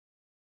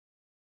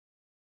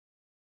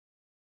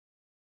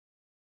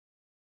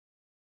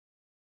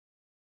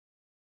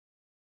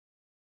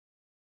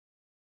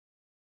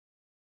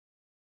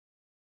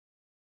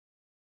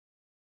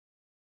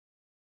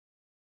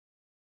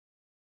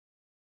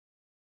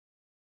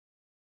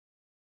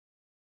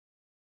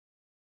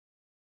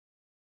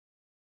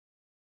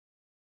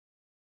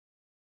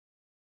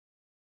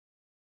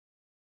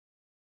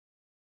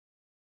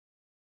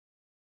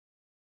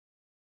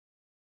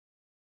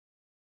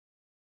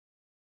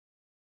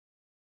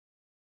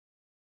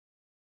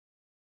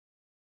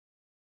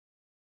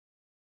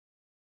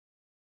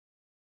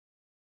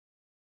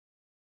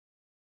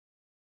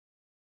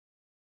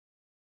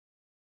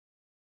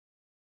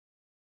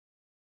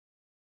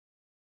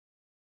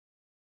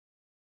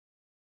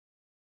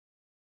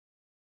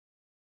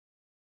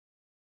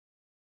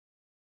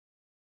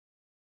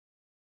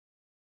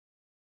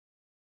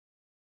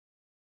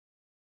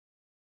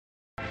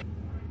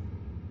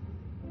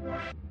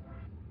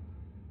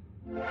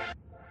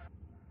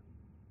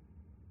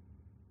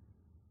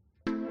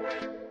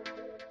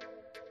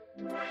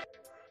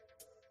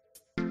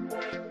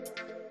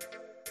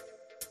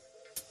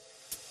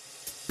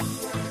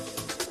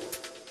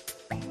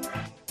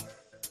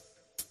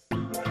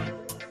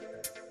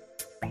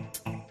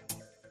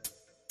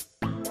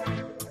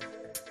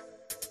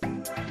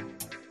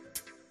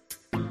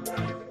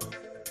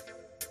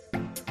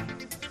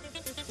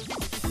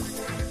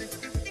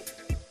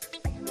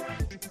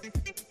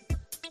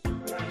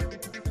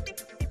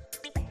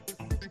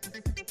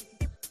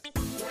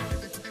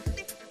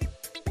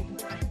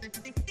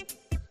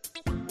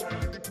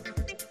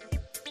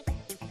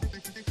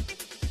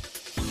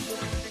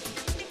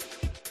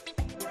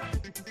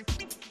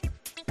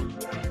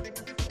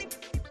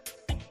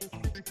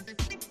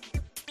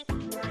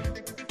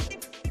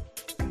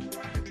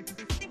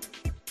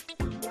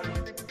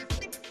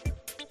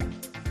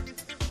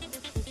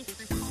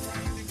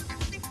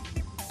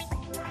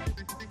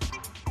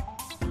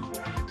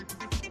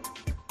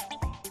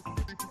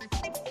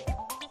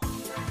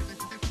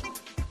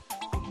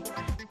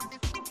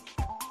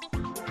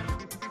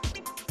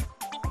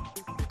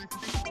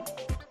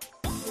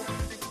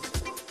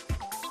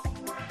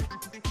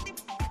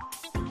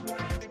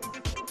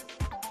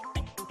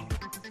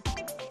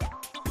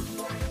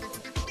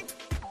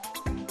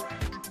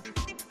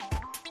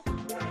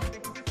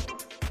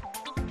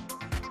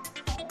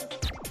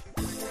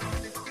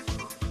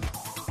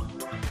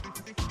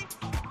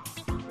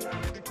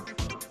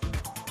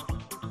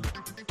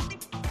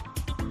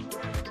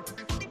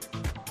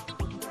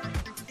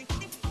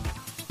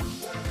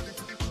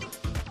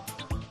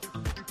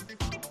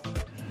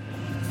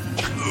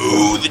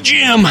The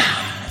gym.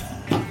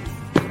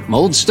 My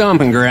old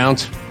stomping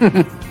grounds.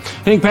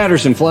 Hank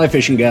Patterson, fly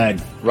fishing guide.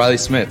 Riley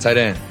Smith, tight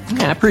end.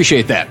 Yeah, I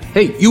appreciate that.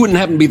 Hey, you wouldn't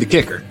happen to be the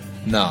kicker?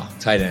 No,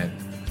 tight end.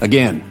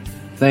 Again,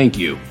 thank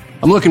you.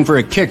 I'm looking for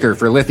a kicker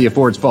for Lithia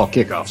Ford's fall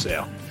kickoff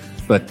sale.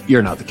 But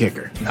you're not the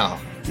kicker. No.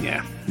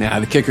 Yeah,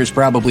 the kicker's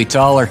probably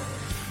taller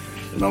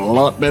and in a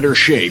lot better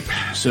shape.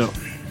 So,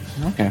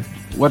 okay.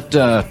 What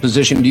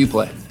position do you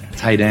play?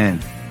 Tight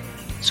end.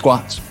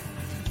 Squats.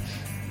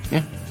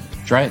 Yeah,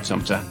 try it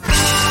sometime.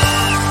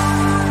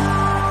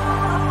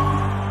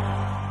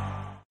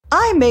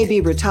 I may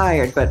be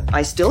retired, but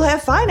I still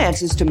have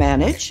finances to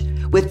manage.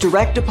 With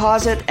direct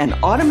deposit and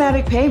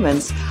automatic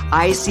payments,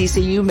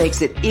 ICCU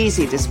makes it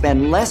easy to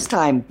spend less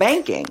time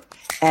banking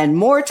and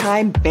more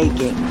time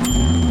baking.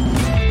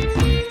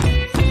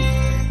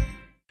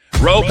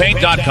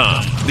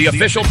 RowPaint.com, the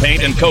official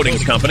paint and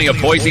coatings company of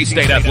Boise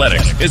State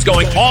Athletics, is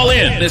going all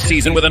in this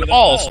season with an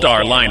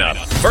all-star lineup.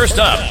 First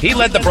up, he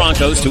led the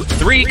Broncos to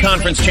 3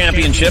 conference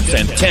championships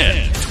and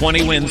 10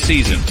 20-win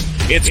seasons.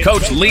 It's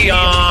Coach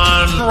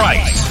Leon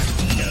Rice.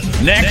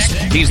 Next,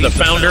 he's the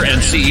founder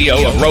and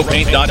CEO of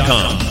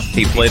RowPaint.com.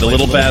 He played a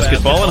little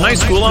basketball in high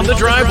school on the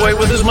driveway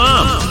with his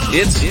mom.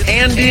 It's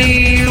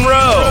Andy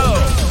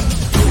Rowe.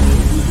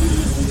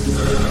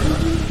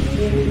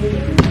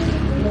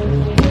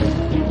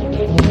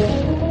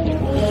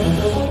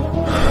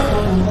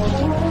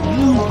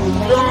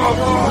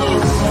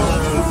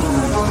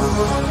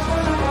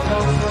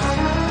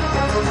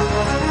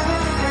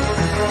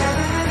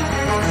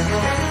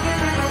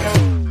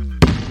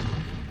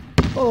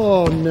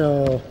 Oh,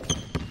 no.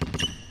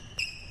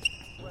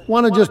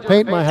 Want to just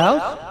paint my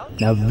house?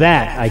 Now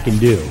that I can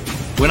do.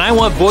 When I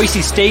want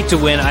Boise State to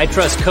win, I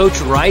trust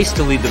Coach Rice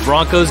to lead the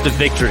Broncos to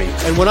victory.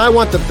 And when I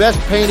want the best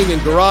painting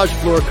and garage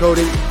floor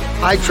coating,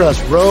 I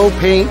trust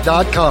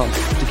RowPaint.com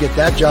to get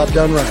that job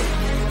done right.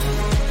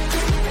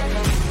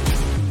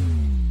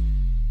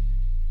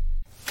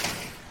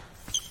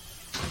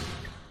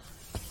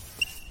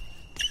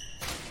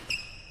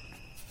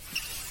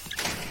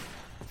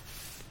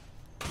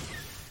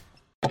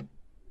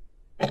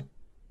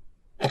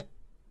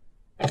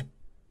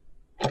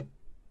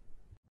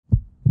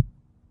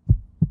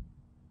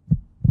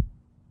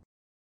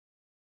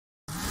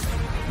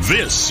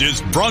 This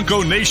is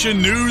Bronco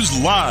Nation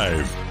News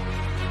Live.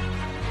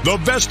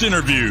 The best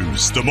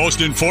interviews, the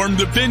most informed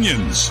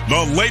opinions,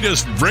 the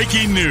latest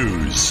breaking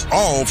news,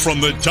 all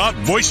from the top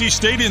Boise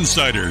State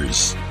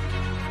insiders.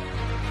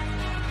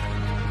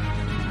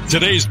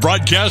 Today's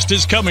broadcast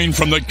is coming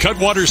from the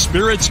Cutwater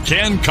Spirits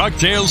Canned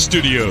Cocktail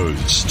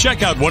Studios.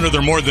 Check out one of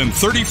their more than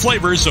 30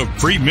 flavors of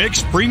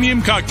pre-mixed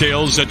premium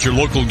cocktails at your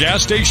local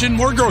gas station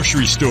or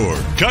grocery store.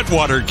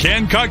 Cutwater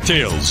Canned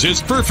Cocktails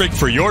is perfect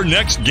for your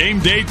next game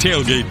day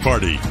tailgate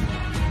party.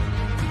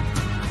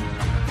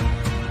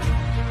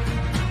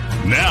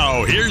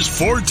 Now, here's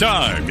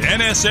 4-time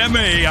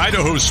NSMA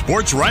Idaho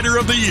Sports Writer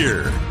of the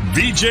Year,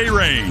 BJ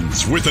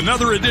Rains, with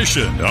another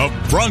edition of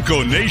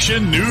Bronco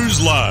Nation News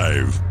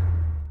Live.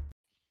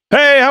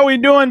 Hey, how we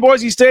doing,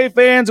 Boise State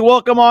fans?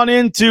 Welcome on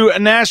into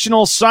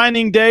National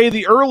Signing Day,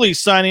 the early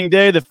signing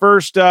day, the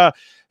first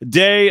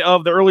day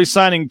of the early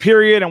signing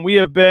period, and we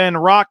have been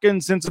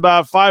rocking since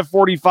about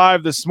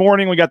 5:45 this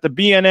morning. We got the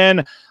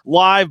BNN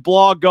live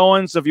blog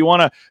going, so if you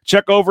want to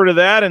check over to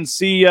that and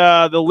see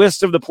the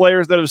list of the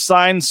players that have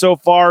signed so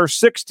far,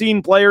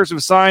 16 players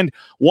have signed.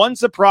 One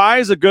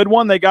surprise, a good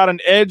one. They got an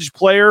edge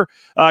player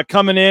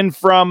coming in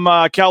from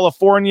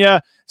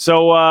California.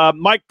 So,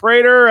 Mike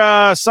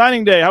Prater,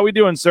 signing day. How we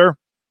doing, sir?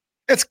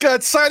 It's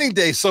good signing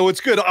day, so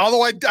it's good.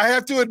 Although I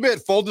have to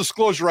admit, full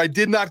disclosure, I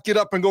did not get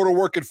up and go to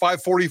work at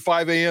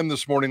 5:45 a.m.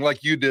 this morning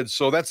like you did.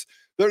 So that's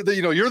you're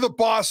the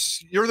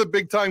boss, you're the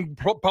big time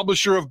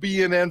publisher of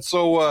BNN.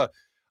 So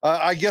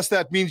I guess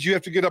that means you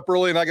have to get up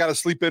early, and I got to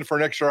sleep in for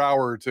an extra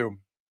hour or two.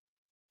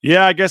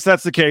 Yeah, I guess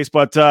that's the case.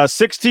 But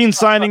 16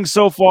 signings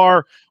so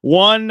far.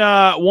 One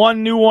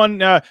new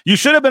one. You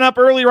should have been up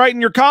early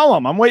writing your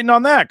column. I'm waiting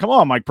on that. Come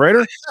on, Mike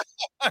Prater.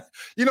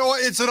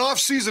 It's an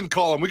off-season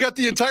column. We got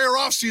the entire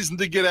off-season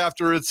to get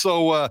after it.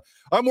 So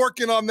I'm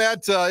working on that.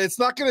 It's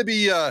not going to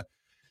be, I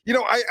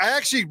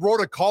actually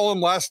wrote a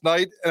column last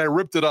night and I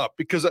ripped it up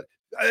because,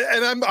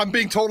 and I'm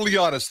being totally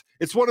honest,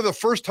 it's one of the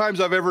first times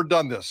I've ever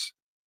done this.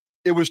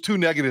 It was too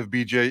negative,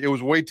 BJ. It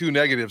was way too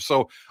negative.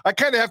 So I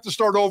kind of have to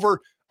start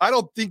over. I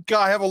don't think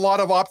I have a lot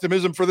of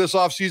optimism for this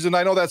offseason.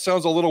 I know that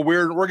sounds a little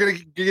weird. We're going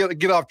to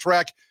get off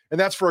track, and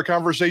that's for a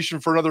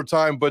conversation for another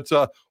time. But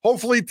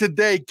hopefully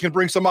today can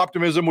bring some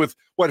optimism with,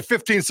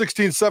 15,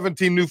 16,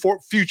 17 new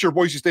future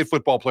Boise State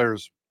football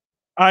players.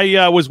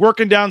 I was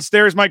working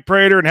downstairs, Mike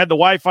Prater, and had the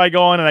Wi-Fi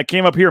going, and I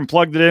came up here and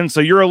plugged it in.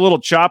 So you're a little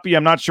choppy.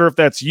 I'm not sure if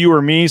that's you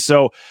or me.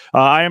 So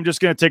I am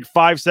just going to take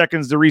 5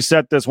 seconds to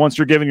reset this once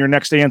you're giving your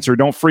next answer.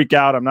 Don't freak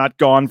out. I'm not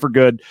gone for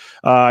good.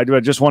 I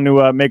just want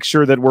to make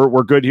sure that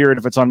we're good here, and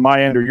if it's on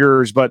my end or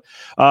yours. But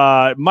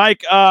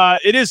Mike,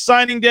 it is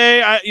signing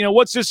day.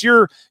 What's just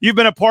you've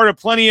been a part of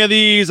plenty of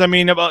these. I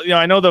mean,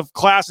 I know the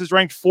class is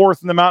ranked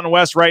 4th in the Mountain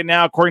West right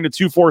now, according to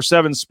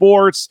 247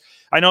 Sports.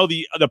 I know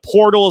the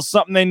portal is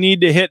something they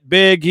need to hit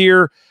big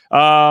here.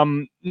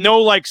 No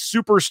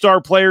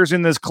superstar players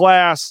in this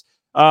class.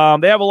 They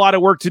have a lot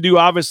of work to do,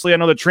 obviously. I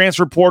know the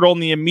transfer portal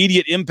and the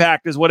immediate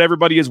impact is what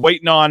everybody is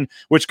waiting on,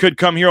 which could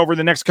come here over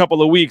the next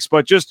couple of weeks.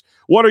 But just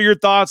what are your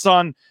thoughts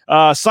on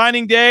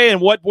signing day and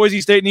what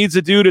Boise State needs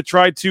to do to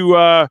try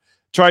to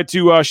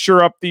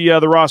shore up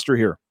the roster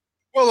here?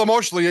 Well,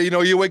 emotionally,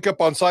 you wake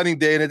up on signing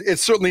day and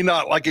it's certainly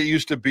not like it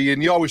used to be.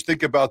 And you always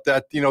think about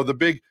that,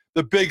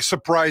 the big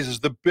surprises,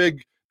 the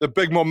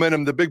big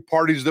momentum, the big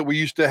parties that we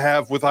used to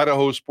have with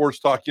Idaho Sports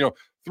Talk,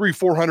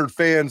 300-400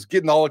 fans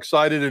getting all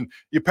excited and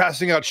you're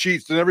passing out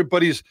sheets and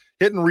everybody's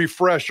hitting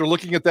refresh or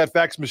looking at that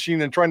fax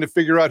machine and trying to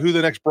figure out who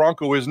the next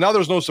Bronco is. Now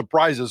there's no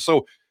surprises.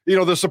 So,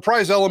 the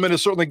surprise element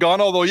is certainly gone.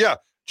 Although,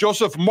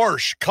 Joseph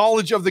Marsh,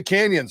 College of the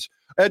Canyons,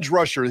 edge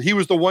rusher. He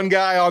was the one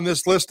guy on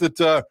this list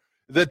that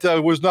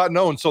was not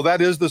known. So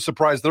that is the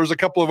surprise. There's a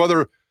couple of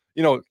other,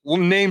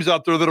 names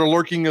out there that are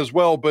lurking as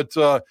well, but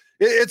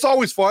it's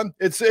always fun.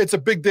 It's a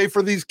big day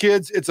for these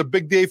kids. It's a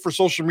big day for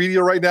social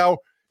media right now,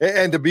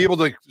 and to be able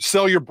to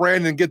sell your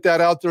brand and get that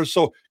out there.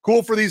 So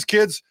cool for these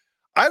kids.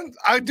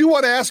 I do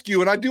want to ask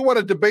you, and I do want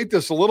to debate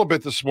this a little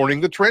bit this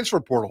morning, the transfer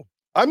portal.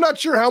 I'm not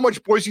sure how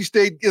much Boise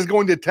State is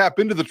going to tap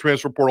into the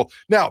transfer portal.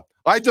 Now,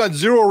 I've done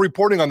zero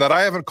reporting on that.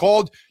 I haven't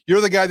called.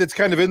 You're the guy that's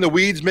kind of in the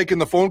weeds, making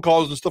the phone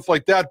calls and stuff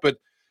like that, but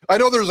I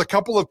know there's a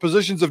couple of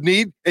positions of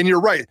need, and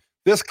you're right.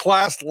 This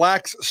class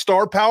lacks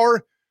star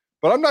power,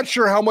 but I'm not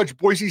sure how much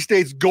Boise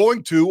State's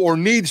going to or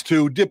needs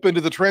to dip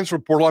into the transfer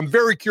portal. I'm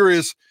very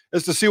curious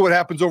as to see what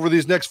happens over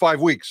these next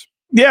 5 weeks.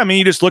 Yeah, I mean,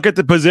 you just look at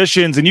the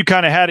positions, and you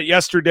kind of had it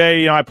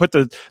yesterday. I put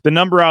the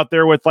number out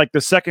there with like the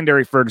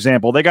secondary, for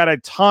example. They got a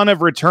ton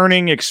of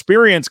returning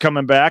experience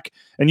coming back,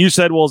 and you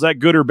said, well, is that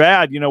good or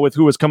bad, with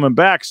who is coming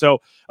back?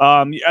 So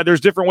there's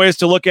different ways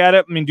to look at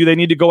it. I mean, do they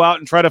need to go out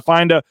and try to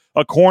find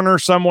a corner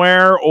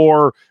somewhere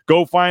or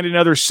go find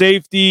another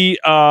safety?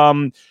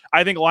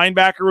 I think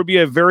linebacker would be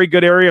a very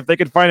good area if they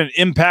could find an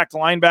impact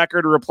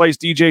linebacker to replace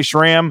DJ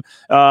Schramm,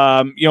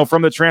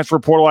 from the transfer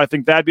portal. I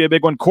think that'd be a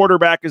big one.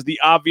 Quarterback is the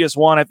obvious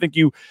one. I think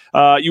you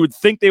would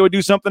think they would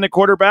do something at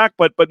quarterback,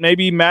 but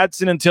maybe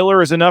Madsen and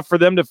Tiller is enough for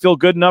them to feel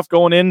good enough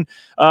going in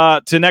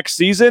to next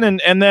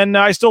season. And then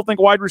I still think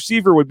wide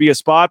receiver would be a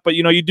spot, but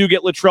you do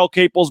get Latrell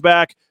Caples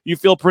back. You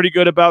feel pretty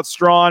good about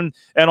Strawn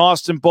and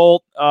Austin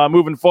Bolt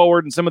moving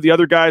forward and some of the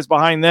other guys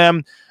behind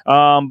them.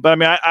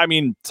 But I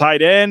mean,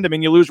 tight end. I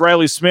mean, you lose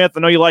Riley Smith. I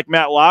know you like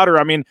Matt Lauder.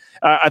 I mean,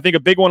 I think a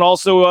big one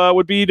also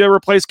would be to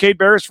replace Cade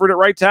Beresford at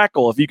right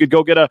tackle. If you could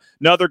go get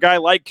another guy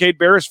like Cade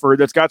Beresford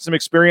that's got some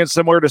experience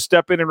somewhere to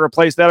step in and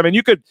replace that. I mean,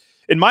 you could,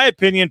 in my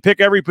opinion, pick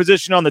every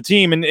position on the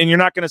team, and you're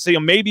not going to say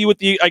maybe with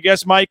the, I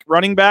guess, Mike,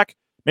 running back.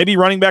 Maybe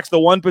running back's the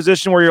one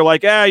position where you're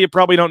like, you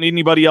probably don't need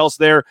anybody else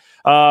there.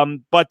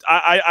 But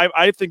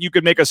I think you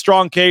could make a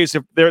strong case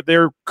if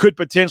there could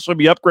potentially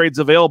be upgrades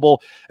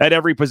available at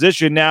every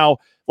position. Now,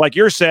 like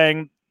you're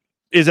saying,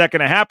 is that going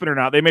to happen or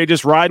not? They may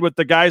just ride with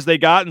the guys they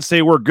got and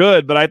say we're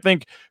good. But I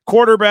think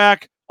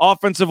quarterback,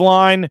 offensive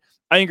line,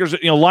 I think there's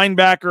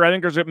linebacker. I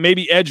think there's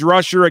maybe edge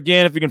rusher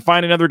again if you can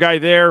find another guy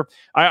there.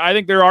 I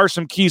think there are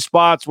some key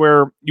spots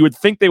where you would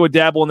think they would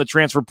dabble in the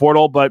transfer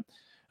portal, but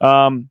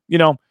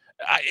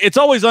it's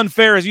always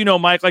unfair, as you know,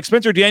 Mike. Like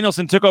Spencer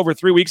Danielson took over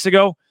 3 weeks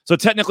ago, so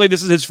technically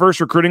this is his first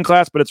recruiting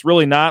class, but it's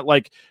really not.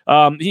 Like,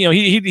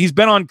 he's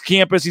been on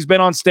campus, he's been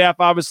on staff,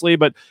 obviously,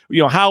 but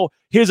how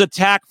his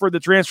attack for the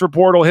transfer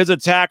portal, his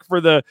attack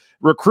for the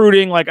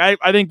recruiting, like I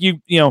think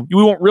you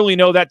won't really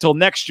know that till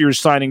next year's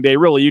signing day.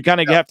 Really, you kind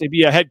of have to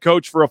be a head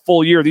coach for a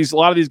full year. A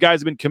lot of these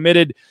guys have been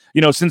committed,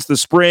 since the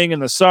spring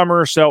and the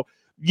summer. So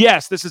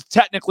yes, this is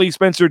technically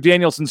Spencer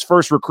Danielson's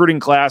first recruiting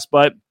class,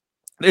 but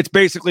it's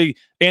basically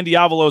Andy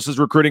Avalos'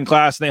 recruiting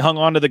class, and they hung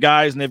on to the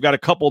guys, and they've got a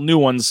couple new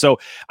ones. So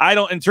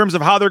in terms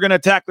of how they're going to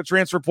attack the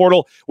transfer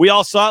portal, we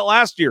all saw it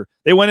last year.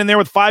 They went in there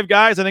with 5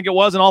 guys, I think it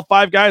was, and all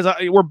 5 guys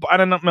I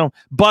don't know,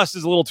 bust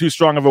is a little too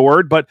strong of a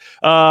word, but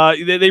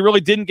they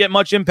really didn't get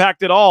much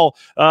impact at all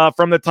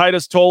from the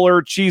Titus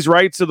Toller, Cheese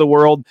Wrights of the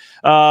world.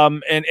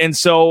 And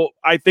so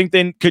I think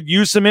they could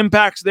use some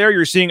impacts there.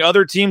 You're seeing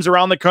other teams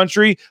around the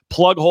country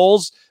plug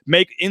holes,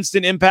 make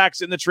instant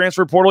impacts in the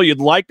transfer portal. You'd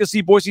like to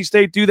see Boise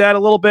State do that a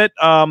little bit.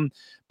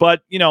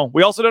 But,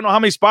 we also don't know how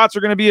many spots are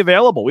going to be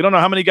available. We don't know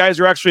how many guys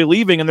are actually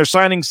leaving, and they're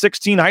signing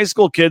 16 high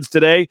school kids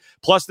today,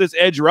 plus this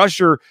edge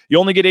rusher. You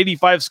only get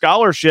 85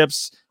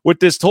 scholarships with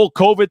this whole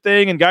COVID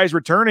thing and guys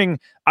returning.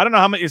 I don't know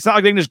how many. It's not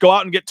like they can just go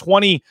out and get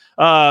 20,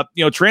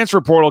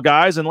 transfer portal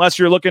guys, unless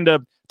you're looking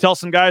to tell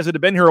some guys that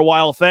have been here a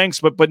while, thanks,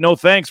 but no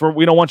thanks.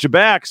 We don't want you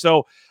back.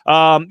 So,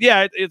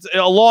 it's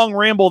a long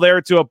ramble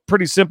there to a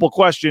pretty simple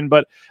question,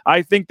 but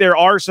I think there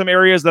are some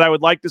areas that I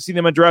would like to see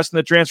them address in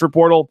the transfer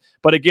portal.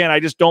 But again, I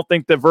just don't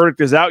think the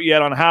verdict is out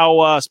yet on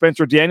how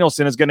Spencer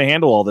Danielson is going to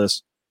handle all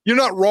this. You're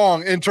not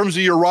wrong in terms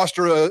of your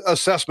roster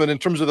assessment, in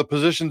terms of the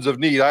positions of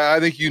need.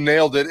 I think you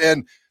nailed it.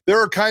 And there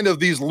are kind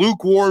of these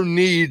lukewarm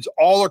needs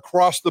all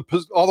across the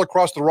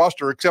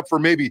roster, except for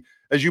maybe,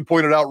 as you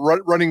pointed out,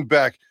 running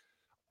back.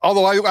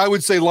 Although I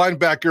would say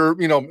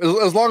linebacker,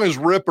 as long as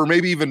Rip or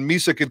maybe even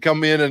Misa could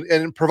come in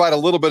and provide a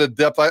little bit of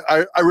depth,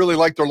 I really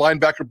like their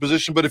linebacker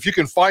position. But if you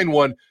can find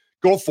one,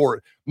 go for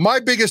it. My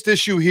biggest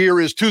issue here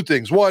is 2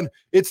 things. One,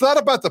 it's not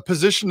about the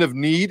position of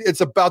need.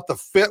 It's about the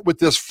fit with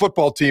this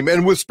football team.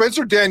 And with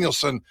Spencer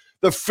Danielson,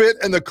 the fit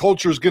and the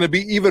culture is going to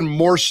be even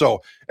more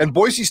so. And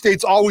Boise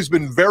State's always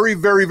been very,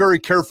 very, very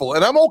careful.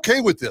 And I'm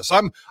okay with this.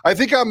 I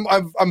think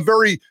I'm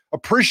very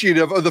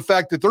appreciative of the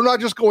fact that they're not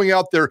just going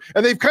out there,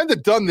 and they've kind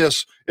of done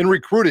this in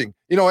recruiting.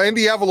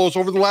 Andy Avalos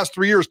over the last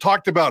 3 years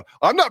talked about,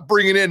 I'm not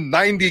bringing in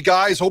 90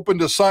 guys hoping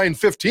to sign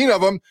 15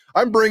 of them.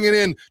 I'm bringing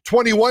in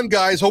 21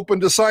 guys hoping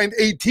to sign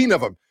 18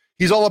 of them.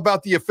 He's all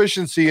about the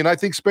efficiency. And I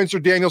think Spencer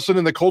Danielson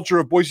and the culture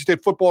of Boise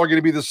State football are going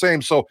to be the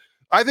same. So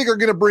I think they're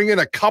going to bring in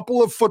a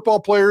couple of football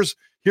players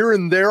here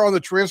and there on the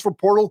transfer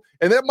portal,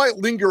 and that might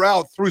linger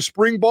out through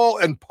spring ball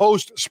and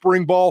post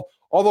spring ball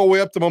all the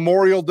way up to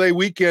Memorial Day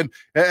weekend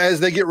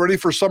as they get ready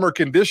for summer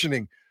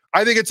conditioning.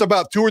 I think it's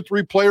about 2 or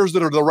 3 players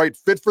that are the right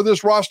fit for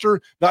this roster,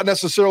 not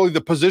necessarily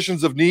the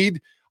positions of need.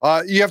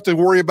 You have to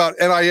worry about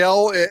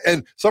NIL,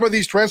 and some of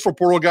these transfer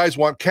portal guys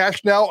want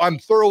cash now. I'm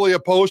thoroughly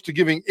opposed to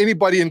giving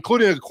anybody,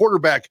 including a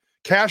quarterback,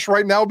 cash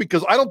right now,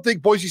 because I don't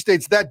think Boise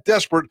State's that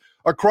desperate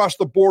across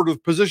the board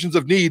with positions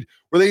of need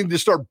where they need to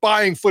start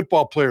buying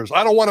football players.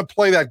 I don't want to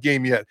play that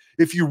game yet.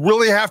 If you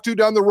really have to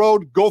down the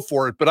road, go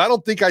for it. But I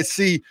don't think I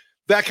see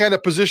that kind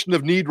of position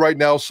of need right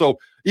now. So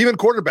even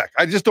quarterback,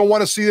 I just don't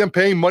want to see them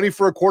paying money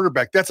for a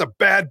quarterback. That's a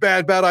bad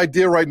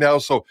idea right now.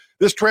 So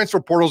this transfer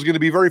portal is going to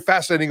be very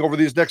fascinating over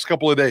these next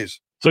couple of days.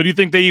 So do you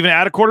think they even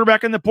add a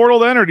quarterback in the portal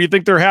then, or do you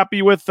think they're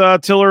happy with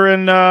Tiller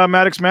and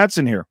Maddox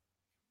Madsen here?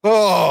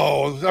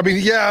 Oh, I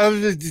mean, yeah.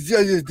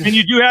 And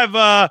you do have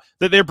that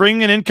they're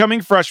bringing an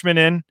incoming freshman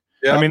in.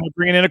 Yeah. I mean, they're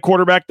bringing in a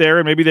quarterback there,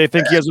 and maybe they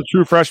think he has a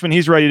true freshman.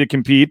 He's ready to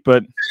compete,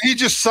 but he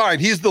just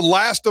signed. He's the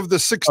last of the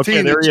 16.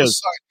 Okay, there he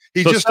is.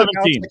 He just announced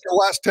the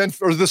last 10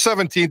 or the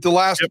 17th, the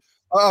last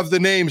of the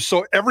names.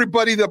 So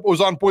everybody that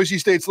was on Boise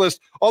State's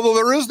list, although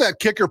there is that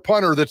kicker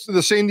punter that's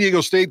the San Diego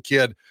State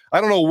kid.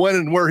 I don't know when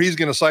and where he's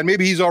going to sign.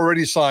 Maybe he's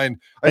already signed.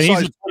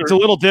 It's a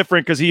little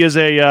different because he is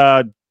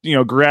a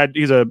grad.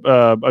 He's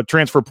a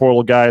transfer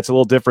portal guy. It's a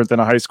little different than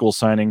a high school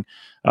signing.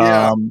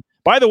 Yeah.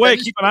 By the way,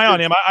 keep an eye on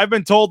him. I've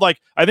been told,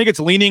 I think it's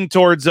leaning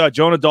towards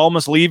Jonah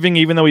Dalmas leaving,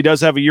 even though he does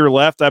have a year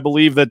left. I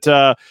believe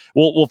that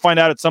we'll find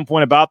out at some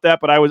point about that.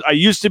 But I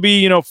used to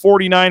be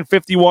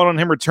 49-51 on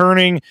him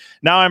returning.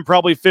 Now I'm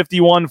probably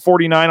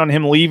 51-49 on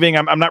him leaving.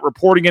 I'm not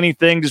reporting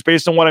anything, just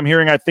based on what I'm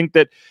hearing. I think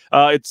that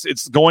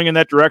it's going in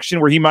that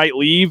direction where he might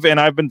leave. And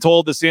I've been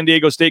told the San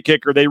Diego State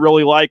kicker they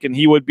really like, and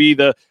he would be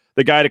the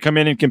guy to come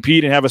in and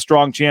compete and have a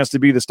strong chance to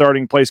be the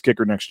starting place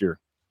kicker next year.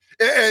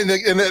 And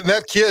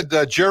that kid,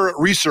 Jarrett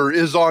Reeser,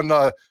 is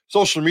on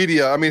social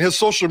media. I mean, his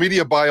social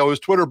media bio, his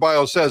Twitter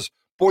bio says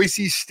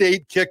Boise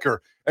State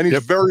kicker. And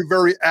he's very,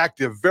 very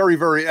active, very,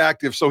 very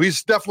active. So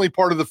he's definitely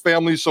part of the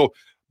family. So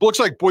looks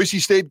like Boise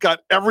State got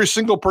every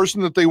single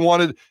person that they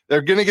wanted.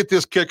 They're going to get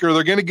this kicker.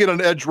 They're going to get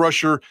an edge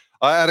rusher.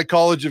 at a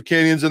College of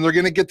Canyons, and they're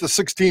going to get the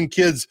 16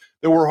 kids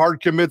that were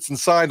hard commits and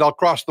signed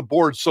across the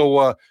board. So,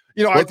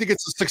 I think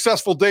it's a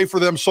successful day for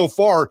them so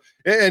far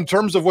in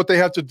terms of what they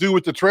have to do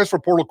with the transfer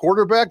portal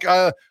quarterback.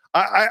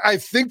 I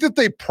think that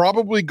they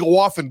probably go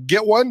off and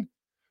get one,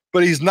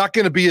 but he's not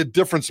going to be a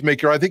difference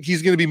maker. I think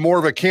he's going to be more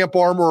of a camp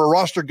arm or a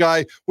roster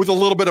guy with a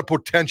little bit of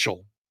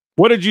potential.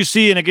 What did you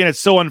see? And again, it's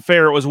so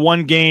unfair. It was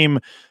one game,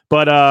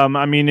 but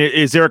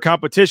is there a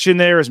competition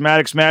there? Is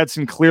Maddox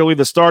Madsen clearly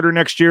the starter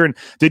next year? And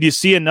did you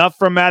see enough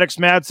from Maddox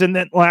Madsen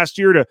that last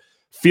year to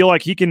feel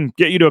like he can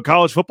get you to a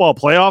college football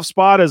playoff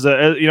spot?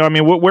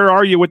 Where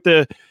are you with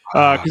the?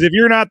 Because if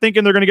you're not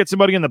thinking they're going to get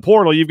somebody in the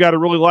portal, you've got to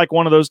really like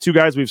one of those two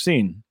guys we've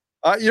seen.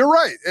 You're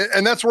right,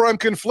 and that's where I'm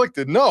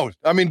conflicted. No,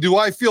 do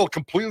I feel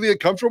completely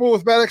comfortable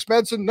with Maddox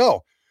Madsen?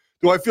 No.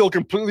 Do I feel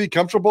completely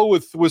comfortable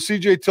with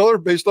CJ Tiller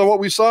based on what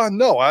we saw?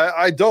 No,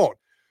 I don't.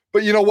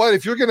 But you know what?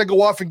 If you're going to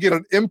go off and get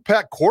an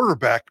impact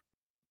quarterback,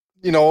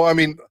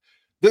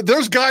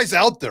 there's guys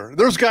out there.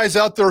 There's guys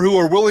out there who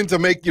are willing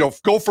to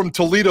go from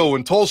Toledo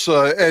and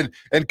Tulsa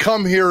and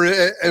come here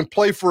and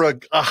play for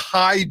a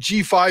high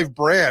G5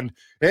 brand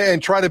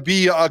and try to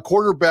be a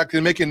quarterback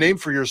and make a name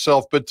for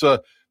yourself. But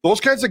those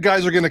kinds of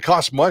guys are going to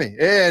cost money.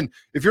 And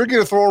if you're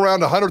going to throw around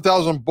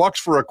 $100,000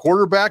 for a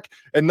quarterback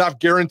and not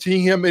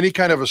guaranteeing him any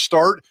kind of a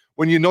start,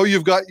 when you know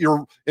you've got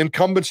your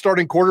incumbent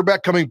starting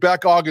quarterback coming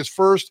back August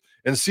 1st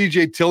and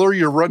CJ Tiller,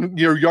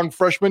 your young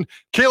freshman,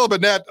 Caleb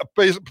Annett,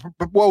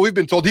 we've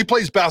been told he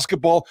plays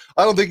basketball.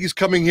 I don't think he's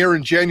coming here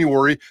in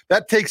January.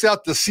 That takes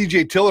out the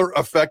CJ Tiller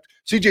effect.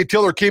 CJ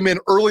Tiller came in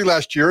early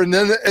last year and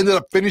then ended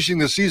up finishing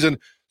the season.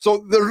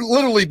 So they're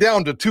literally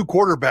down to two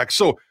quarterbacks.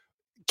 So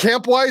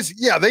camp-wise,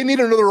 yeah, they need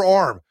another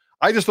arm.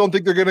 I just don't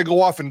think they're going to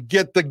go off and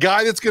get the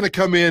guy that's going to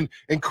come in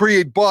and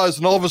create buzz,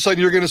 and all of a sudden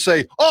you're going to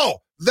say, oh,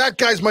 that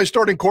guy's my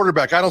starting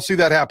quarterback. I don't see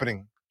that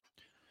happening.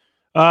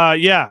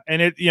 Yeah,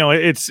 and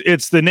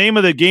it's the name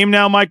of the game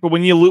now, Mike. But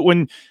when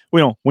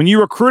you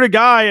recruit a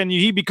guy and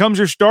he becomes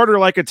your starter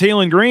like a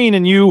Taylon Green,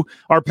 and you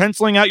are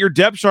penciling out your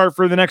depth chart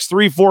for the next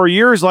 3-4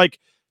 years, like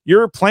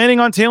you're planning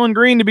on Taylon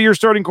Green to be your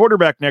starting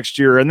quarterback next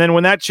year, and then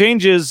when that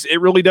changes, it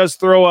really does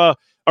throw a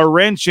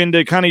wrench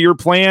into kind of your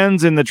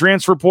plans and the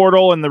transfer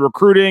portal and the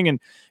recruiting. And,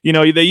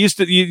 they used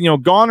to,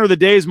 gone are the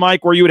days,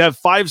 Mike, where you would have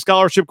 5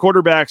 scholarship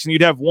quarterbacks and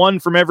you'd have one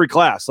from every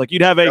class. Like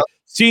you'd have a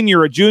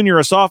senior, a junior,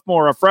 a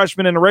sophomore, a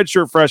freshman, and a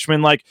redshirt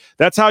freshman. Like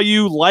that's how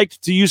you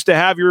liked to used to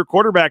have your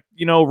quarterback,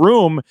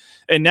 room.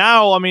 And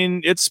now,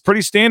 it's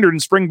pretty standard in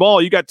spring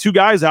ball. You got 2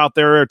 guys out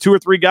there, or 2 or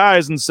 3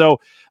 guys. And so,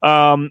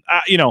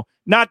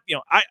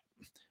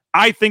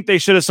 I think they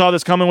should have saw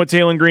this coming with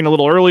Taylon Green a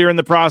little earlier in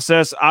the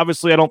process.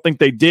 Obviously, I don't think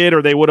they did,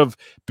 or they would have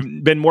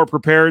been more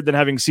prepared than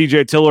having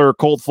CJ Tiller or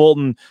Colt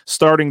Fulton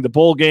starting the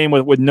bowl game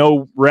with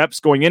no reps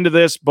going into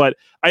this. But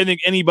I think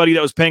anybody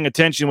that was paying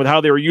attention with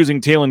how they were using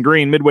Taylon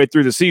Green midway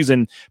through the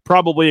season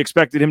probably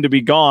expected him to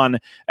be gone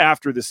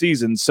after the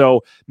season.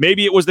 So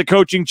maybe it was the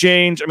coaching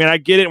change. I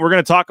get it. We're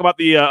going to talk about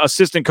the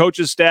assistant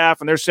coaches staff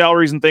and their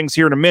salaries and things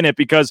here in a minute,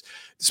 because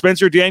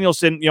Spencer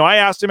Danielson, I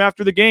asked him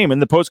after the game in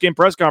the post-game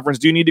press conference,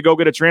 do you need to go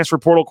get a transfer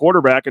portal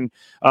quarterback? And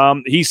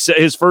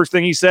his first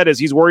thing he said is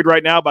he's worried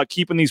right now about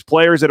keeping these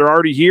players that are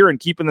already here and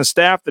keeping the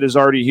staff that is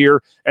already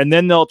here, and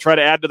then they'll try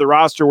to add to the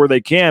roster where they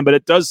can. But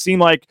it does seem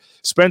like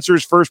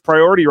Spencer's first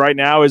priority right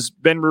now has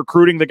been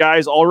recruiting the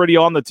guys already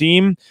on the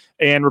team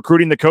and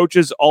recruiting the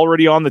coaches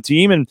already on the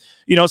team. And,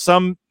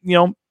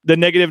 the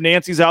negative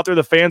Nancy's out there,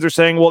 the fans are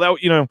saying, well,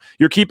 that,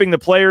 you're keeping the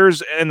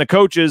players and the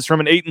coaches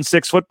from an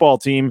 8-6 football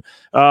team.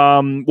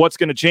 What's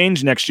going to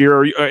change next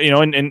year?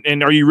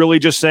 And are you really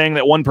just saying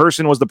that one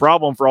person was the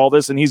problem for all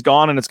this and he's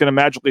gone and it's going to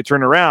magically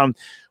turn around?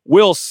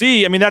 We'll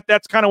see.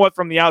 That's kind of what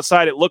from the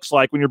outside it looks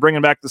like when you're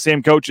bringing back the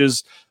same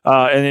coaches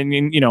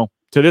and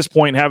to this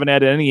point haven't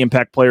added any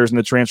impact players in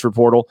the transfer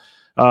portal.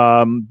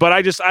 But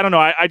I don't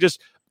know.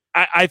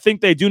 I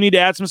think they do need to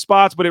add some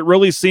spots, but it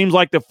really seems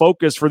like the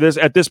focus for this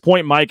at this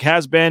point, Mike,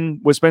 has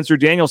been with Spencer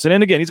Danielson.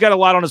 And again, he's got a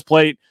lot on his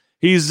plate.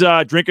 He's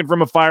drinking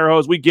from a fire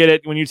hose. We get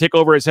it. When you take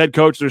over as head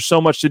coach, there's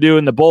so much to do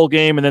in the bowl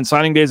game and then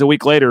signing days a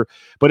week later.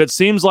 But it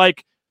seems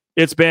like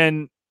it's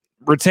been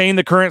retain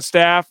the current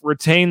staff,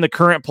 retain the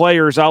current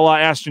players, a la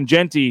Ashton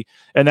Genty,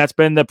 and that's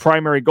been the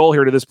primary goal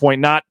here to this point,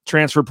 not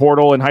transfer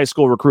portal and high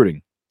school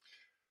recruiting.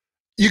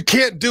 You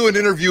can't do an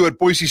interview at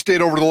Boise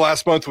State over the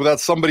last month without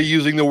somebody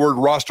using the word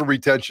roster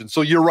retention.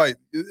 So you're right.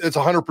 It's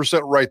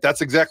 100% right.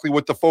 That's exactly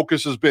what the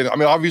focus has been.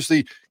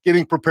 Obviously,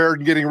 getting prepared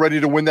and getting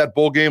ready to win that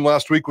bowl game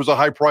last week was a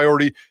high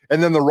priority,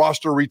 and then the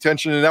roster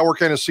retention, and now we're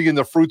kind of seeing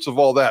the fruits of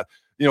all that.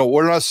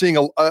 We're not seeing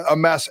a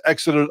mass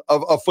exodus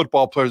of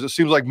football players. It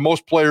seems like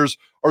most players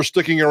are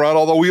sticking around,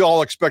 although we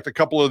all expect a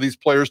couple of these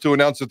players to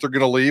announce that they're going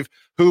to leave.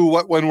 Who,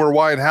 what, when, where,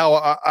 why, and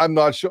how, I'm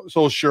not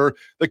so sure.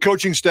 The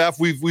coaching staff,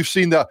 we've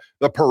seen the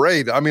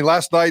parade. I mean,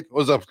 last night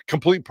was a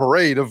complete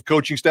parade of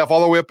coaching staff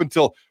all the way up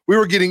until we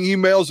were getting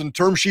emails and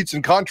term sheets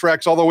and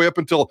contracts all the way up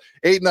until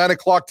 8, 9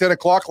 o'clock, 10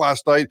 o'clock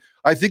last night.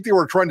 I think they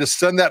were trying to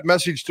send that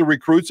message to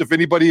recruits. If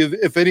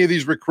any of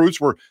these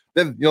recruits were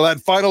then, that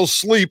final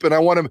sleep, and I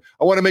want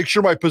to make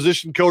sure my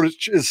position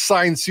coach is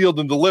signed, sealed,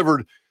 and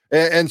delivered.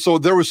 And so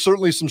there was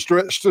certainly some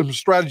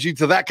strategy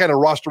to that kind of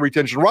roster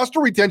retention. Roster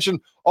retention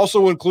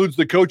also includes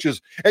the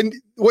coaches. And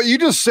what you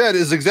just said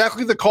is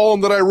exactly the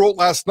column that I wrote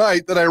last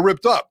night that I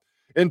ripped up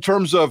in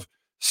terms of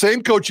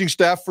same coaching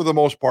staff for the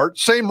most part,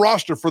 same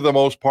roster for the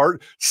most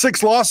part,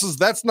 6 losses,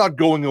 that's not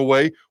going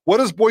away. What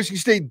has Boise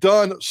State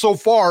done so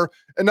far?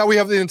 And now we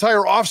have the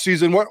entire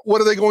offseason.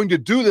 What are they going to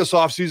do this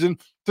offseason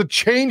to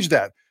change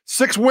that?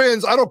 6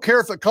 wins, I don't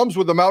care if it comes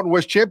with the Mountain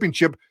West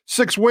Championship.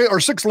 6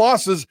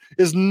 losses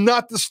is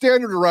not the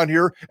standard around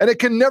here, and it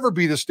can never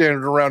be the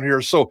standard around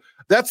here. So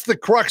that's the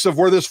crux of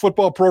where this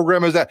football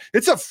program is at.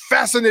 It's a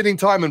fascinating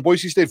time in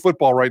Boise State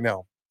football right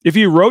now. If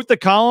you wrote the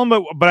column,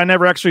 but I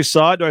never actually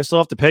saw it, do I still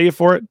have to pay you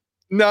for it?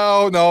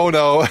 No.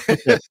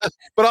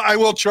 But I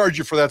will charge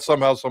you for that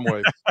somehow, some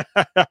way.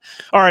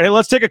 All right, hey,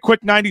 let's take a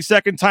quick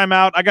 90-second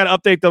timeout. I got to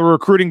update the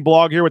recruiting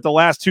blog here with the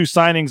last 2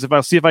 signings.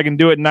 I'll see if I can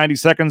do it in 90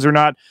 seconds or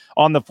not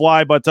on the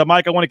fly. But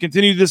Mike, I want to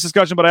continue this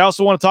discussion, but I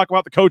also want to talk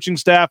about the coaching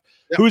staff,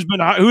 who's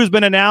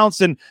been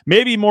announced, and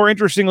maybe more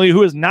interestingly,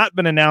 who has not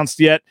been announced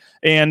yet,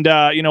 and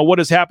what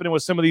is happening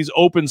with some of these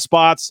open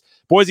spots.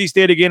 Boise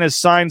State again has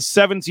signed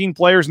 17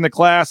 players in the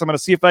class. I'm going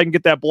to see if I can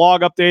get that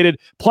blog updated.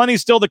 Plenty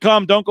still to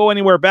come. Don't go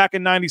anywhere. Back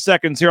in 90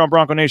 seconds here on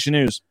Bronco Nation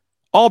News.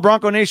 All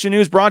Bronco Nation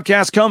News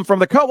broadcasts come from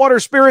the Cutwater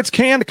Spirits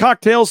Canned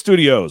Cocktail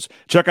Studios.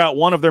 Check out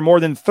one of their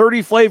more than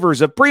 30 flavors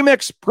of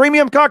pre-mix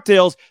premium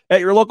cocktails at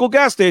your local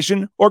gas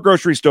station or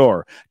grocery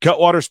store.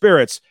 Cutwater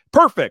Spirits,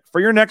 perfect for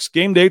your next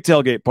game day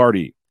tailgate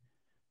party.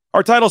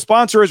 Our title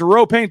sponsor is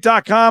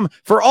rowpaint.com.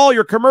 For all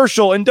your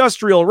commercial,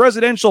 industrial,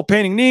 residential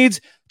painting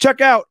needs,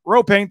 check out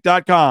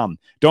rowpaint.com.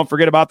 Don't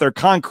forget about their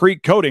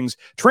concrete coatings.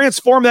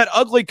 Transform that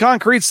ugly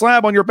concrete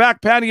slab on your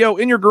back patio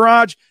in your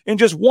garage in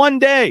just one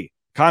day.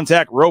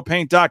 Contact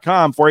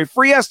rowpaint.com for a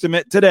free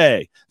estimate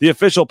today. The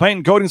official paint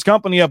and coatings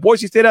company of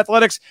Boise State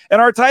Athletics, and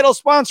our title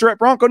sponsor at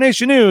Bronco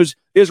Nation News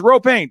is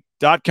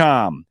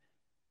rowpaint.com.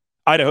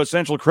 Idaho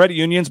Central Credit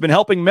Union's been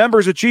helping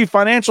members achieve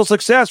financial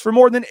success for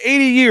more than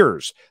 80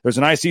 years. There's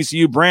an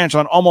ICCU branch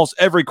on almost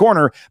every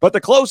corner, but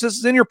the closest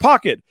is in your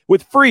pocket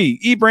with free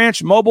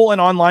eBranch mobile and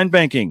online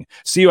banking.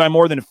 CUI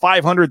more than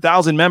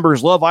 500,000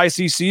 members love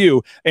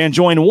ICCU, and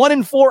join 1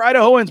 in 4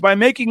 Idahoans by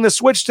making the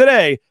switch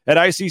today at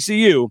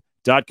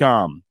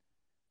ICCU.com.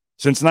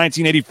 Since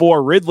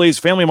 1984, Ridley's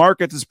Family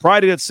Markets has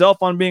prided itself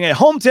on being a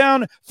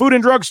hometown food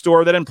and drug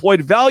store that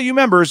employed value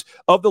members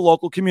of the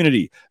local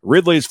community.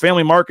 Ridley's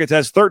Family Markets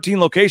has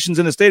 13 locations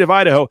in the state of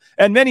Idaho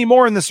and many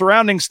more in the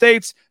surrounding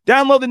states.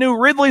 Download the new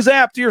Ridley's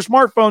app to your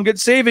smartphone, get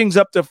savings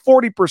up to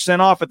 40%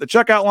 off at the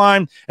checkout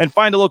line, and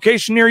find a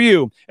location near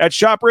you at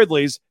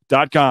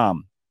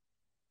shopridleys.com.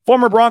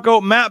 Former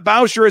Bronco Matt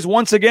Bauscher is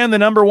once again the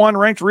number 1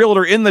 ranked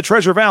realtor in the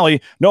Treasure Valley.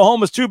 No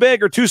home is too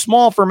big or too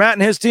small for Matt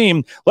and his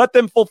team. Let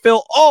them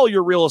fulfill all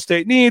your real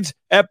estate needs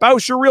at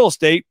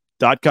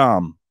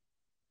BauscherRealEstate.com.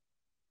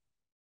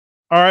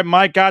 All right,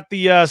 Mike, got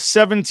the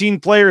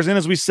 17 players in,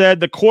 as we said.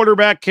 The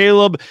quarterback,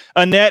 Caleb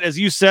Annett, as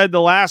you said, the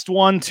last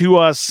one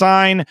to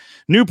sign.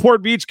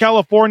 Newport Beach,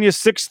 California,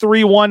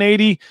 6'3",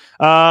 180.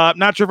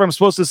 Not sure if I'm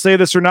supposed to say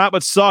this or not,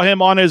 but saw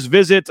him on his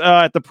visit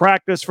at the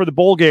practice for the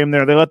bowl game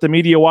there. They let the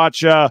media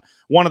watch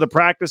one of the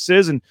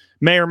practices and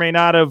may or may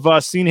not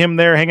have seen him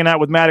there hanging out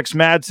with Maddox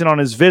Madsen on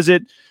his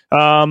visit.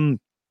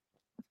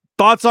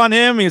 Thoughts on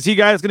him? Is he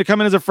guys going to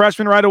come in as a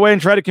freshman right away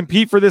and try to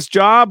compete for this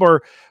job,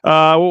 or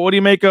what do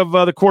you make of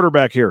the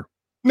quarterback here?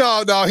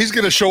 No, he's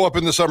going to show up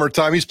in the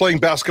summertime. He's playing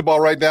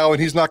basketball right now,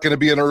 and he's not going to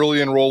be an early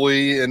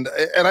enrollee. And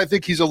I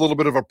think he's a little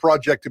bit of a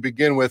project to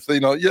begin with. You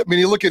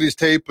look at his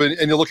tape and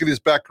you look at his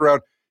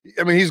background.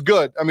 I mean, he's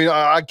good. I mean,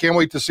 I can't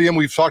wait to see him.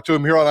 We've talked to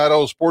him here on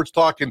Idaho Sports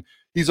Talk, and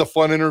he's a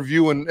fun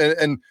interview.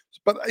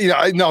 But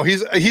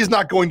he's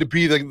not going to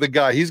be the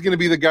guy. He's going to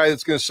be the guy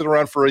that's going to sit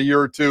around for a year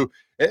or two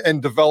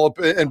and develop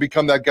and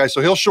become that guy. So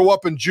he'll show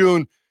up in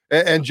June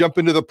and jump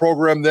into the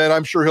program. Then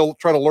I'm sure he'll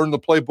try to learn the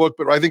playbook.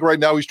 But I think right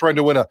now he's trying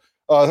to win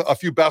a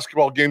few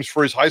basketball games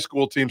for his high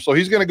school team. So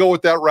he's going to go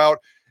with that route.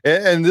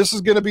 And this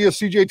is going to be a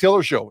CJ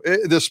Taylor show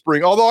this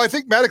spring. Although I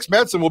think Maddox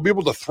Madsen will be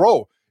able to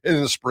throw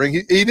in the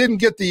spring. He didn't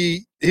get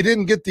the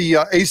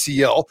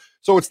ACL,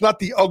 so it's not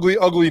the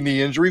ugly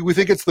knee injury. We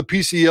think it's the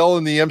PCL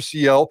and the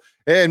MCL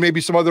and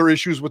maybe some other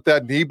issues with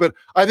that knee. But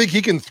I think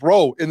he can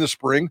throw in the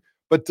spring.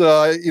 But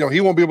he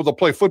won't be able to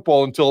play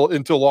football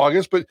until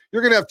August. But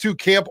you're going to have 2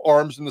 camp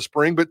arms in the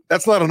spring, but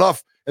that's not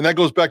enough. And that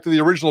goes back to the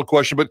original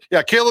question. But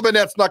yeah, Caleb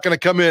Annett's not going to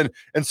come in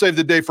and save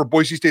the day for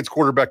Boise State's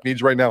quarterback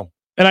needs right now.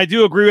 And I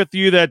do agree with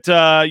you that,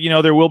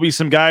 there will be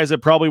some guys that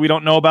probably we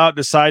don't know about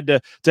decide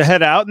to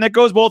head out. And that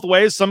goes both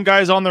ways. Some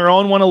guys on their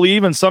own want to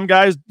leave, and some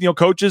guys,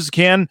 coaches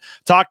can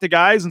talk to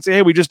guys and say,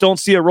 hey, we just don't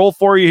see a role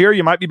for you here.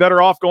 You might be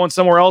better off going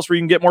somewhere else where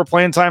you can get more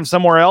playing time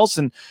somewhere else.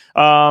 And,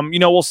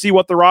 we'll see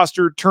what the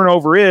roster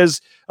turnover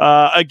is.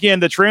 Again,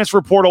 the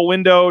transfer portal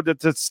window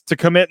to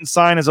commit and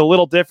sign is a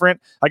little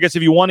different. I guess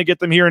if you want to get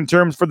them here in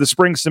terms for the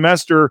spring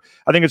semester,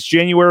 I think it's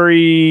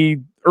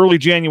early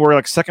January,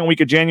 like second week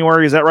of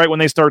January. Is that right? When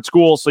they start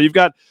school. So you've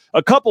got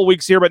a couple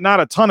weeks here, but not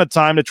a ton of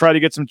time to try to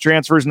get some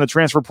transfers and the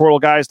transfer portal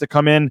guys to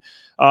come in.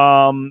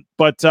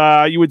 But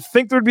you would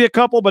think there'd be a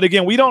couple, but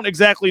again, we don't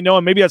exactly know.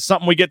 And maybe that's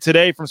something we get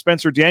today from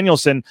Spencer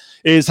Danielson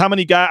is how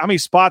many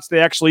spots they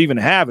actually even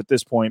have at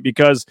this point,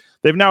 because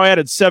they've now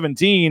added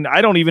 17.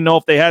 I don't even know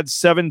if they had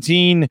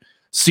 17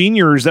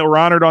 seniors that were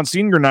honored on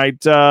senior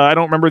night. I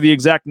don't remember the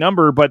exact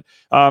number, but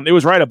it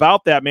was right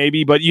about that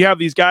maybe. But you have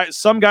these guys,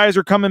 some guys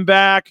are coming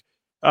back.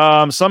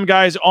 Some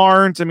guys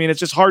aren't. I mean, it's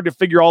just hard to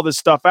figure all this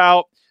stuff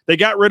out. They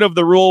got rid of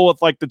the rule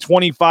with like the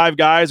 25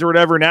 guys or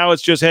whatever. Now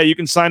it's just, hey, you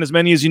can sign as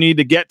many as you need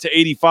to get to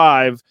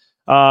 85.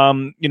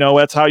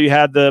 That's how you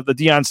had the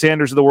Deion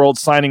Sanders of the world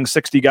signing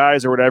 60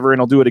 guys or whatever,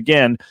 and he'll do it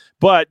again.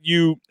 But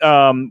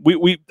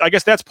I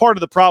guess that's part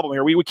of the problem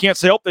here. We can't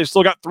say, oh, they've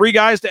still got 3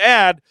 guys to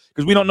add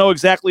because we don't know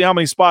exactly how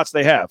many spots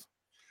they have.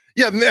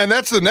 Yeah, and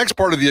that's the next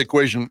part of the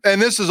equation.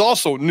 And this is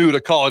also new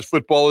to college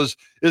football is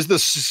the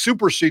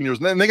super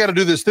seniors. And they got to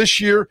do this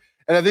year,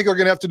 and I think they're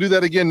going to have to do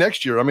that again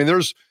next year. I mean,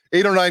 there's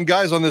 8 or 9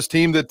 guys on this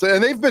team and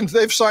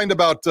they've signed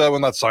about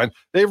not signed.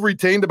 They've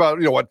retained about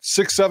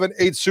 6, 7,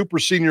 8 super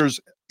seniors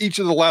each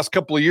of the last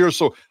couple of years.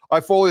 So I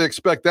fully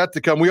expect that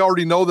to come. We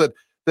already know that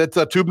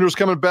Tubner's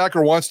coming back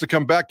or wants to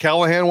come back.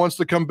 Callahan wants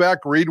to come back.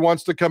 Reed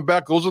wants to come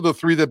back. Those are the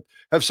 3 that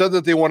have said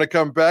that they want to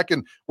come back.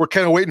 And we're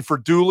kind of waiting for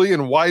Dooley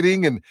and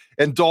Whiting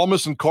and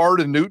Dalmas and Card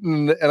and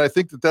Newton. And I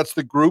think that's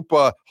the group.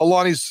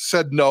 Halani's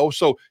said no.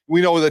 So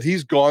we know that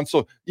he's gone.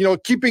 So,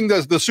 keeping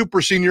the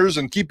super seniors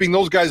and keeping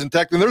those guys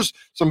intact. And there's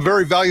some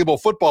very valuable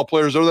football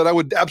players there that I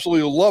would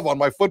absolutely love on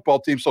my football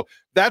team. So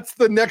that's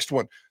the next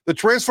one. The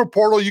transfer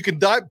portal, you can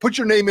put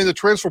your name in the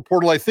transfer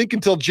portal, I think,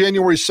 until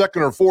January 2nd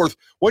or 4th.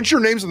 Once your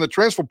name's in the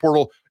transfer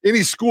portal,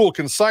 any school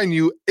can sign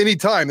you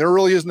anytime. There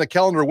really isn't a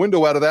calendar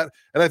window out of that.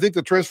 And I think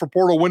the transfer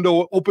portal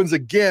window opens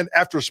again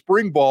after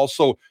spring ball.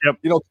 So,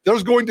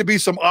 there's going to be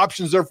some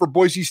options there for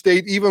Boise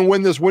State. Even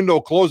when this window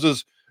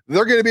closes,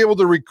 they're going to be able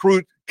to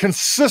recruit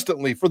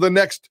consistently for the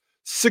next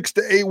 6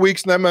 to 8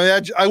 weeks. And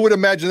I would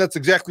imagine that's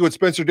exactly what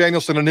Spencer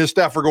Danielson and his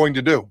staff are going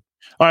to do.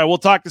 All right, we'll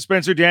talk to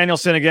Spencer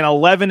Danielson again.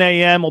 11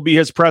 a.m. will be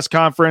his press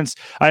conference.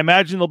 I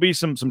imagine there'll be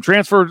some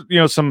transfer,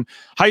 some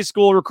high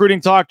school recruiting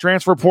talk,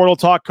 transfer portal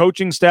talk,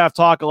 coaching staff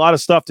talk, a lot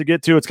of stuff to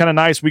get to. It's kind of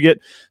nice. We get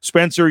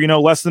Spencer,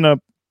 less than a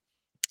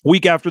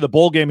week after the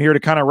bowl game here to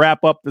kind of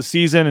wrap up the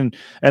season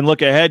and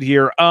look ahead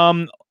here.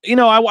 I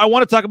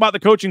want to talk about the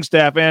coaching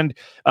staff and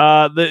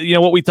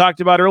what we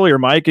talked about earlier,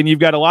 Mike. And you've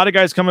got a lot of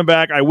guys coming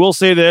back. I will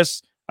say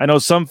this. I know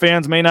some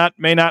fans may not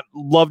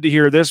love to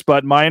hear this,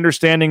 but my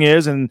understanding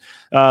is, and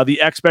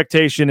the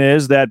expectation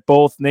is that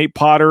both Nate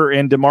Potter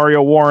and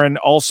Demario Warren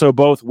also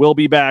both will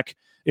be back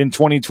in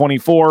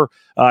 2024.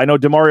 I know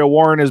Demario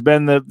Warren has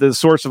been the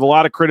source of a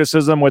lot of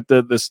criticism with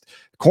this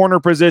corner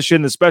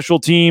position, the special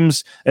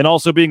teams, and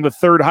also being the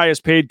 3rd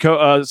highest paid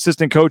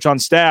assistant coach on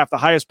staff, the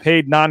highest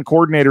paid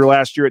non-coordinator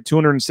last year at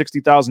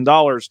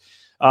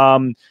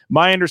 $260,000.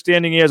 My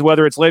understanding is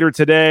whether it's later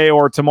today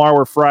or tomorrow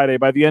or Friday,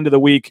 by the end of the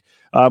week,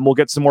 we'll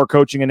get some more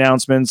coaching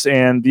announcements.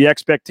 And the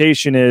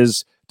expectation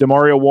is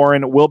Demario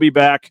Warren will be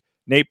back.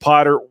 Nate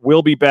Potter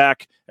will be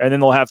back. And then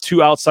they'll have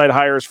 2 outside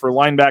hires for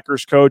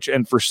linebackers coach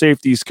and for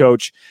safeties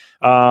coach.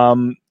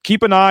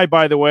 Keep an eye,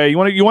 by the way. You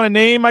want to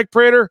name Mike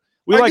Prater?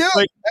 We like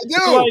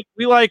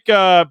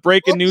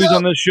breaking news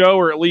on this show,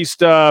 or at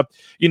least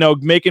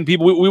making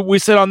people. We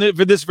said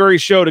for this very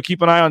show to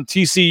keep an eye on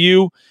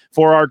TCU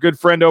for our good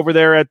friend over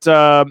there at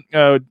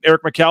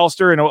Eric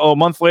McAllister, and a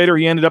month later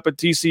he ended up at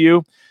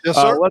TCU. Yes,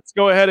 sir. Let's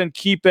go ahead and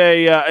keep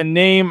a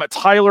name: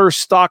 Tyler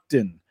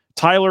Stockton.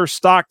 Tyler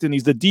Stockton.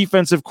 He's the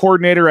defensive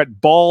coordinator at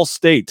Ball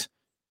State.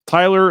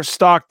 Tyler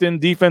Stockton,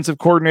 defensive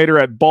coordinator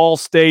at Ball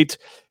State,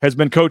 has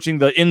been coaching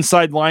the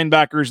inside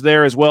linebackers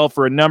there as well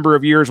for a number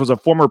of years, was a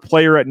former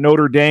player at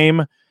Notre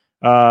Dame.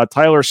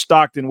 Tyler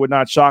Stockton would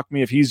not shock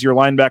me if he's your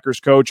linebackers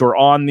coach or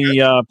on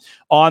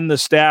the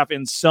staff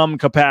in some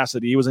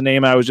capacity. He was a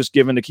name I was just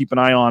given to keep an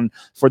eye on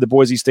for the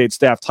Boise State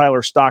staff,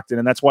 Tyler Stockton.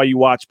 And that's why you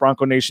watch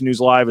Bronco Nation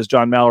News Live, as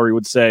John Mallory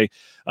would say,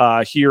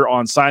 here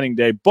on signing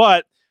day.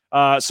 But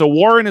so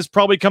Warren is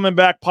probably coming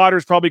back.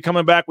 Potter's probably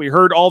coming back. We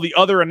heard all the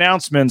other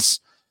announcements.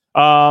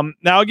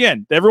 Now,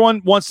 again,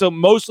 everyone wants to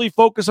mostly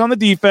focus on the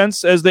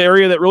defense as the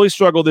area that really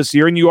struggled this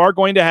year, and you are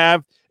going to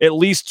have at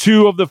least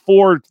 2 of the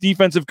 4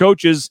 defensive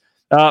coaches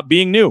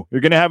being new. You're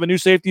going to have a new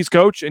safeties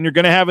coach, and you're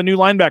going to have a new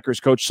linebackers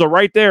coach. So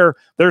right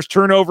there's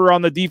turnover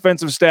on the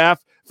defensive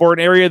staff for an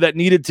area that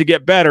needed to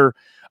get better.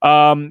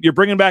 You're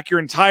bringing back your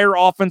entire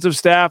offensive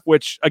staff,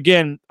 which,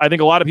 again, I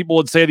think a lot of people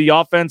would say the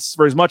offense,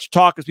 for as much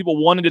talk as people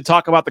wanted to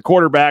talk about the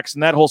quarterbacks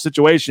and that whole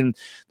situation,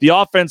 the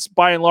offense,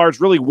 by and large,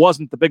 really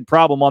wasn't the big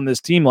problem on this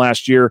team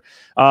last year.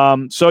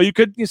 So you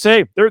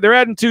say they're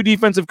adding 2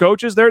 defensive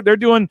coaches. They're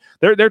trying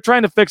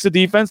to fix the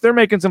defense. They're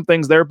making some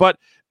things there, but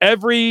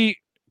every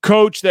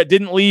coach that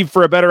didn't leave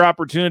for a better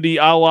opportunity,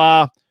 a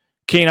la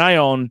Kane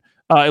Ione,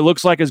 it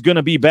looks like is going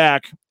to be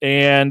back.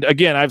 And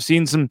again, I've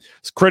seen some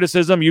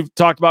criticism. You've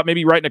talked about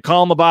maybe writing a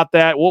column about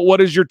that.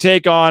 What is your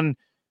take on?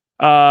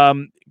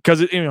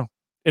 Because in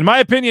my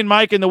opinion,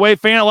 Mike, and the way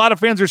a lot of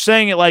fans are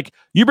saying it, like,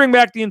 you bring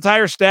back the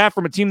entire staff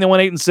from a team that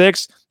went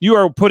 8-6, you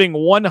are putting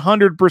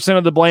 100%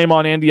 of the blame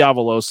on Andy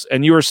Avalos,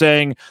 and you are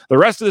saying the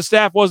rest of the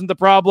staff wasn't the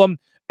problem.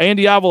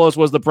 Andy Avalos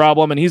was the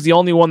problem, and he's the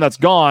only one that's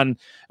gone.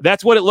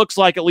 That's what it looks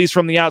like, at least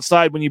from the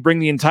outside, when you bring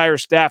the entire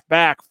staff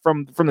back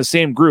from the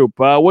same group.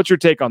 What's your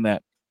take on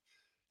that?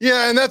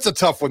 Yeah, and that's a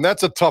tough one.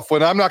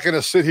 I'm not going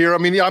to sit here. I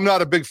mean, I'm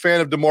not a big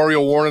fan of DeMario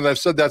Warren, and I've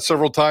said that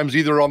several times,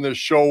 either on this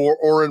show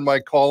or in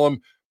my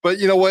column. But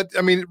you know what?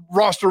 I mean,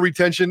 roster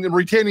retention and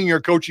retaining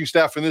your coaching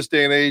staff in this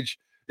day and age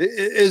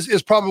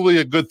is probably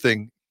a good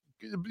thing.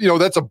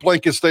 That's a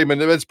blanket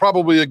statement. It's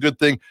probably a good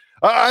thing.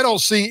 I don't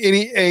see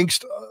any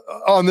angst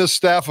on this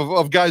staff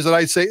of guys that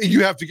I say,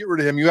 you have to get rid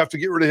of him. You have to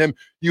get rid of him.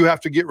 You have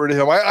to get rid of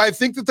him. I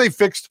think that they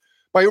fixed,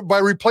 by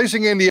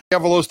replacing Andy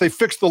Avalos, they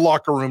fixed the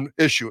locker room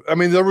issue. I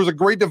mean, there was a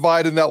great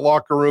divide in that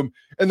locker room,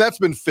 and that's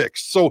been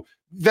fixed. So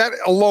that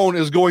alone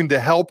is going to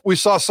help. We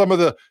saw some of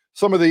the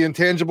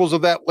intangibles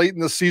of that late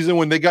in the season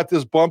when they got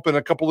this bump and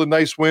a couple of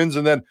nice wins,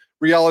 and then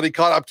reality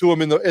caught up to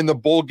them in the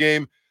bowl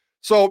game.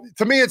 So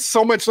to me, it's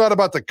so much not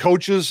about the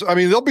coaches. I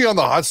mean, they'll be on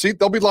the hot seat.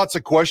 There'll be lots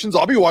of questions.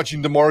 I'll be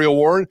watching DeMario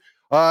Warren.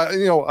 I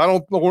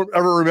don't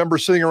ever remember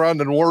sitting around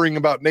and worrying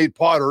about Nate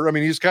Potter. I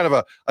mean, he's kind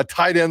of a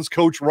tight ends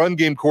coach, run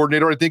game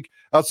coordinator. I think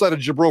outside of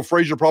Jabril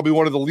Frazier, probably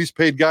one of the least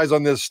paid guys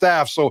on this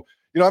staff. So,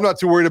 I'm not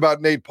too worried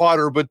about Nate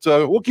Potter, but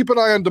we'll keep an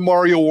eye on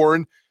DeMario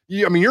Warren.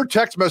 I mean, your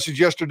text message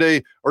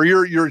yesterday, or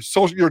your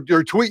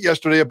tweet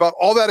yesterday about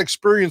all that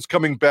experience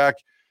coming back,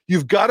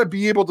 you've got to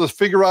be able to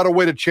figure out a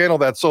way to channel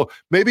that. So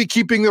maybe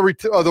keeping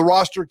the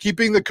roster,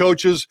 keeping the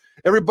coaches,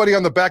 everybody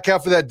on the back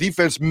half of that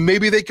defense,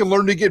 maybe they can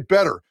learn to get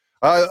better.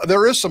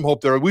 There is some hope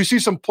there. We see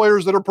some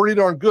players that are pretty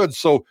darn good.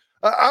 So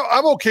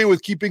I'm okay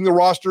with keeping the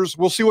rosters.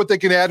 We'll see what they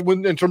can add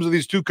in terms of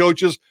these 2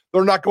 coaches.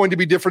 They're not going to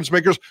be difference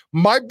makers.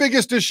 My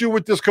biggest issue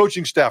with this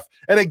coaching staff,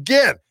 and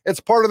again, it's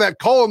part of that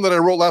column that I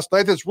wrote last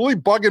night that's really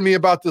bugging me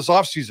about this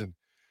offseason.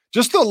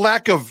 Just the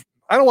lack of,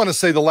 I don't want to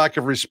say the lack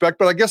of respect,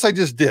 but I guess I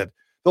just did.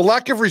 The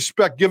lack of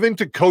respect given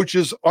to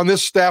coaches on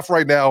this staff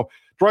right now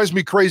drives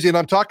me crazy, and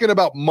I'm talking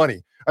about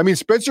money. I mean,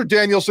 Spencer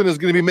Danielson is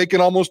going to be making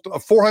almost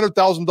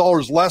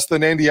 $400,000 less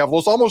than Andy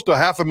Avalos, almost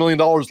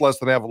 $500,000 less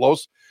than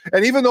Avalos.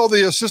 And even though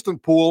the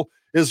assistant pool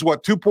is,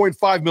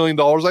 $2.5 million,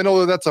 I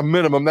know that's a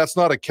minimum. That's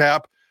not a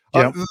cap.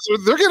 Yep.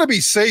 They're going to be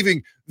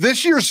saving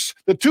this year's,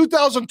 the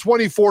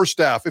 2024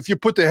 staff, if you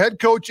put the head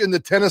coach and the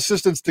 10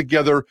 assistants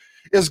together,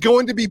 is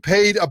going to be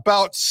paid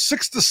about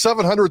 $600,000 to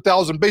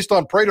 $700,000 based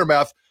on Prater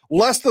math,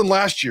 less than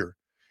last year.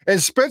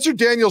 And Spencer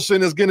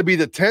Danielson is going to be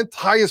the 10th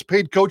highest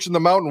paid coach in the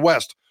Mountain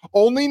West.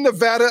 Only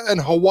Nevada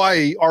and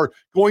Hawaii are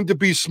going to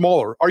be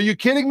smaller. Are you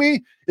kidding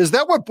me? Is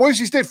that what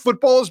Boise State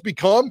football has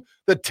become?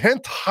 The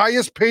 10th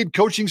highest paid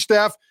coaching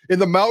staff in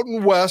the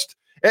Mountain West,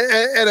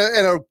 and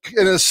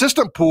an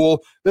assistant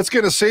pool that's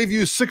going to save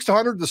you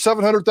 $600,000 to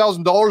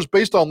 $700,000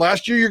 based on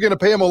last year. You're going to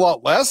pay them a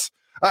lot less.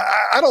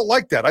 I don't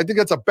like that. I think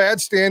that's a bad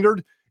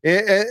standard,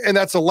 and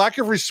that's a lack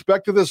of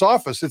respect to this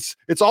office.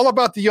 It's all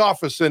about the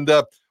office, and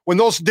when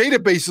those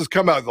databases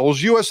come out,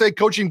 those USA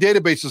coaching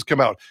databases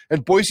come out,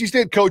 and Boise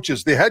State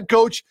coaches, the head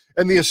coach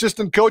and the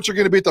assistant coach are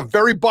going to be at the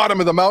very bottom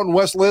of the Mountain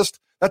West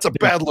list. That's a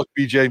bad look,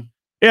 BJ.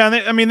 Yeah,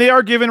 and they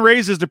are giving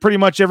raises to pretty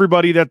much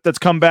everybody that's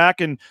come back,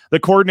 and the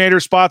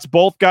coordinator spots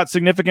both got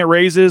significant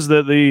raises.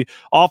 The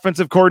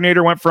offensive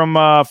coordinator went from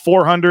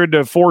 400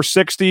 to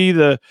 460,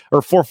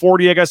 or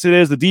 440, I guess it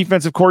is. The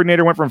defensive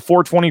coordinator went from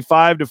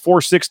 425 to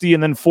 460,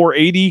 and then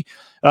 480.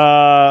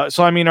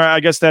 So I mean, I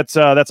guess that's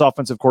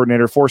offensive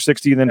coordinator,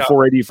 460, and then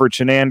 480 for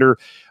Chenander.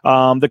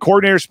 The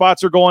coordinator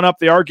spots are going up.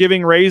 They are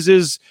giving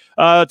raises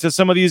to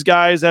some of these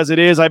guys as it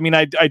is. I mean,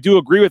 I do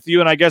agree with you,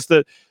 and I guess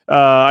the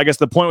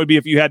point would be,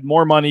 if you had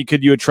more money,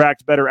 could you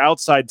attract better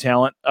outside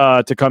talent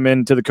to come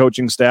into the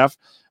coaching staff?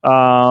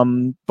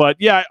 But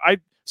yeah, I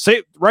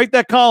say write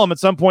that column at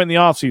some point in the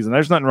offseason.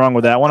 There's nothing wrong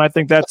with that one. I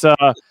think that's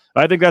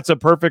a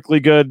perfectly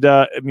good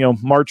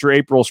March or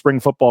April spring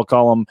football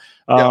column,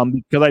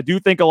 because I do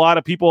think a lot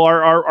of people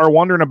are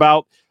wondering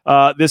about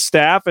this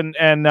staff, and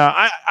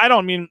I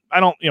don't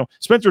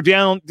Spencer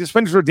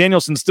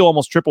Danielson still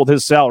almost tripled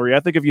his salary. I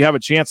think if you have a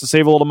chance to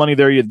save a little money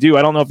there, you do.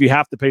 I don't know if you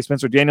have to pay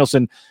Spencer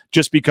Danielson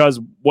just because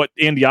what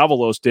Andy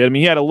Avalos did. I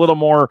mean, he had a little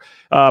more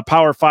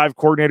Power 5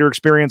 coordinator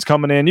experience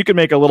coming in. You can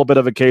make a little bit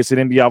of a case that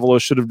Andy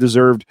Avalos should have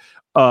deserved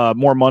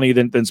more money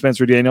than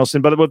Spencer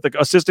Danielson. But with the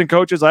assistant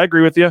coaches, I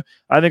agree with you.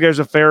 I think there's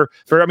a fair.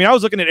 I mean, I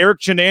was looking at Eric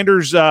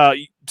Chenander's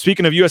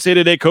speaking of USA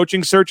Today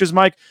coaching searches,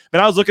 Mike,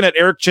 and I was looking at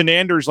Eric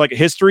Chenander's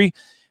history.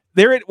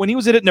 When he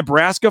was at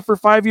Nebraska for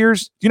 5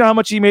 years, do you know how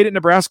much he made at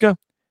Nebraska?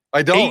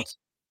 I don't.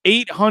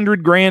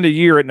 $800,000 a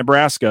year at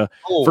Nebraska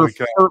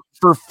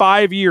for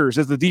 5 years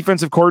as the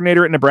defensive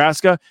coordinator at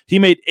Nebraska. He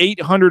made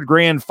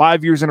 $800,000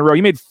 5 years in a row.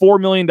 He made $4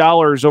 million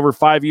over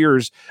 5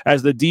 years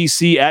as the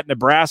DC at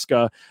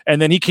Nebraska,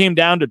 and then he came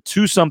down to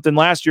 $2-something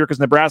last year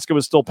because Nebraska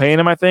was still paying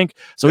him, I think.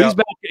 So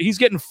he's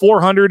getting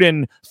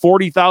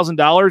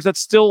 $440,000. That's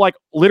still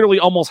literally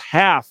almost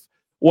half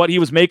what he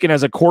was making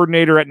as a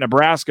coordinator at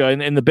Nebraska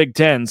in the Big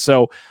Ten.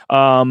 So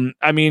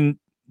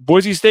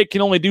Boise State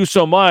can only do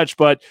so much,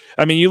 but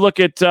you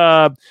look at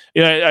I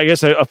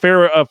guess a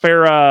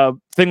fair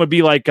thing would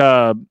be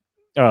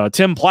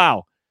Tim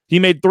Plow. He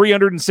made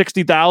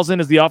 $360,000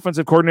 as the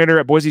offensive coordinator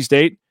at Boise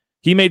State.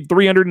 He made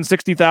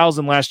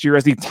 $360,000 last year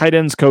as the tight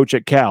ends coach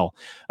at Cal.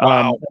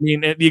 Wow.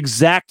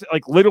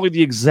 Literally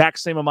the exact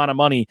same amount of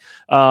money.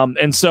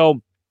 And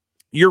so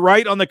you're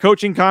right on the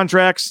coaching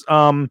contracts.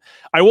 I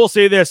will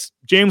say this,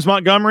 James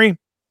Montgomery.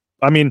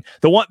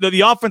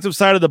 The offensive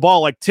side of the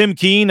ball, like Tim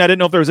Keene, I didn't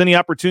know if there was any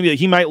opportunity that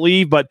he might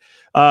leave, but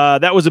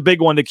that was a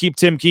big one to keep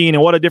Tim Keene,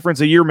 and what a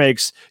difference a year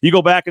makes. You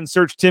go back and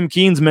search Tim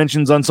Keene's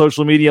mentions on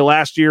social media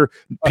last year.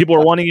 People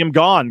are wanting him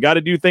gone. Got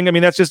to do things.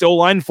 That's just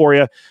O-line for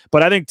you.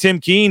 But I think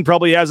Tim Keene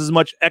probably has as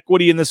much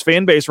equity in this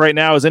fan base right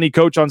now as any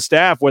coach on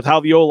staff with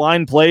how the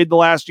O-line played the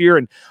last year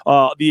and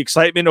the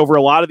excitement over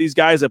a lot of these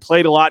guys that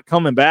played a lot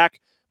coming back.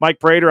 Mike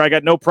Prater, I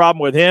got no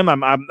problem with him.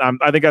 I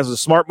think that's a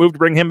smart move to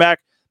bring him back.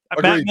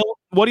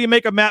 What do you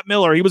make of Matt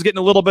Miller? He was getting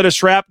a little bit of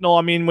shrapnel.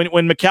 When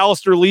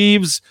McAllister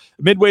leaves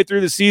midway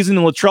through the season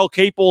and Latrell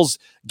Caples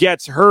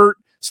gets hurt,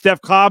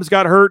 Steph Cobbs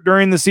got hurt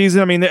during the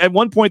season. At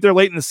one point there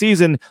late in the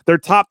season, their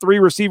top 3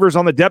 receivers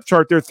on the depth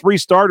chart, their 3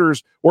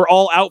 starters were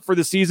all out for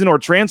the season or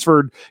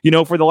transferred,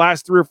 for the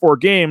last 3 or 4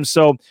 games.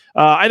 So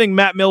I think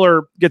Matt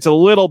Miller gets a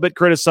little bit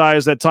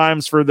criticized at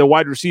times for the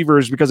wide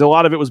receivers because a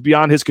lot of it was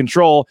beyond his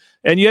control.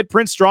 And you had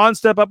Prince Strawn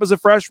step up as a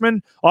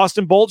freshman.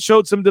 Austin Bolt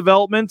showed some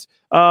development.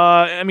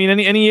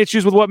 Any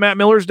issues with what Matt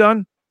Miller's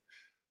done?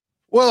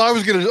 Well, I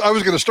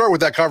was gonna start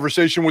with that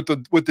conversation with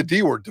the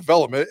D word,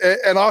 development,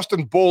 and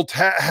Austin Bolt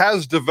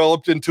has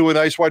developed into a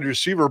nice wide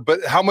receiver,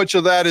 but how much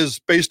of that is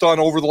based on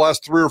over the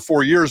last 3 or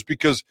 4 years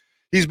because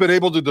he's been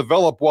able to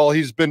develop while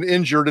he's been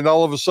injured, and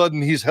all of a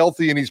sudden he's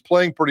healthy and he's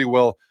playing pretty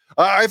well.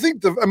 I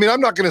think I'm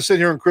not going to sit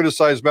here and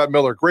criticize Matt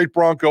Miller. Great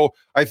Bronco.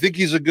 I think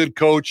he's a good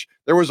coach.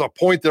 There was a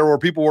point there where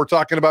people were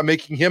talking about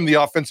making him the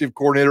offensive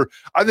coordinator.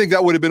 I think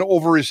that would have been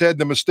over his head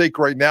and a mistake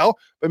right now,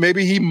 but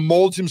maybe he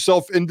molds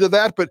himself into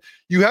that. But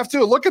you have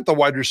to look at the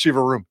wide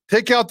receiver room.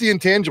 Take out the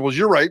intangibles.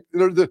 You're right.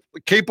 The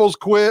Caples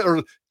quit,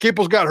 or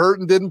Caples got hurt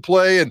and didn't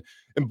play, and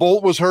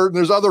Bolt was hurt, and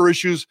there's other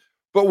issues.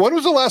 But when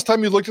was the last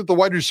time you looked at the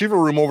wide receiver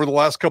room over the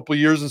last couple of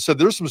years and said,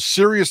 there's some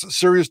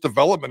serious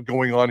development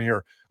going on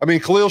here?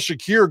 Khalil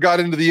Shakir got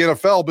into the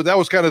NFL, but that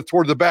was kind of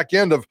toward the back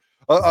end of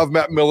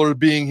Matt Miller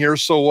being here.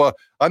 So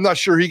I'm not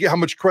sure how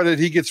much credit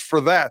he gets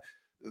for that.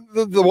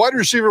 The wide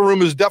receiver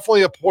room is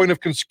definitely a point of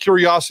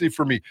curiosity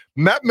for me.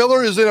 Matt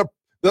Miller is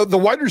the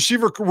wide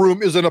receiver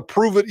room is in a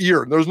prove-it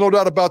year. There's no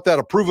doubt about that.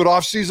 A prove-it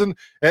offseason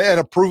and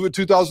a prove-it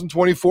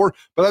 2024.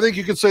 But I think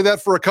you could say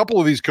that for a couple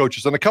of these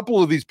coaches and a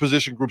couple of these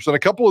position groups and a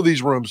couple of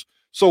these rooms.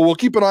 So we'll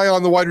keep an eye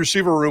on the wide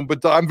receiver room.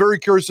 But I'm very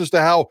curious as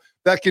to how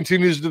that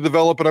continues to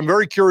develop. And I'm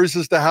very curious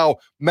as to how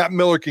Matt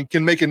Miller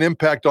can make an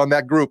impact on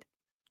that group.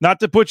 Not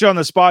to put you on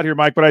the spot here,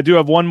 Mike, but I do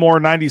have one more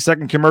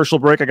 90-second commercial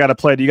break I got to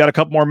play. Do you got a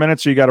couple more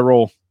minutes or you got to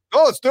roll?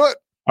 Oh, let's do it.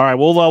 All right,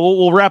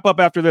 we'll wrap up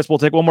after this. We'll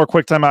take one more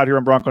quick time out here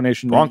on Bronco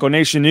Nation. Bronco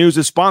Nation News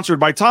is sponsored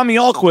by Tommy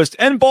Ahlquist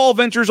and Ball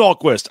Ventures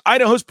Ahlquist,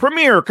 Idaho's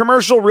premier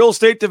commercial real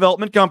estate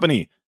development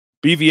company.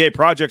 BVA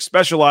projects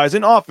specialize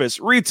in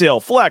office, retail,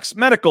 flex,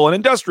 medical, and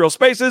industrial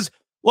spaces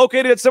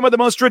located at some of the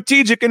most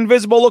strategic and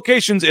visible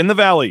locations in the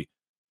valley.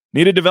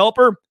 Need a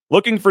developer?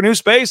 Looking for new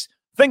space?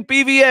 Think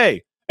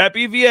BVA. At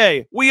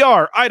BVA, we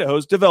are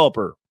Idaho's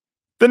developer.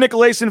 The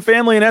Nicolason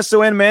family and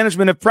SON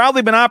Management have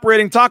proudly been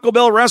operating Taco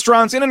Bell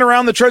restaurants in and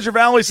around the Treasure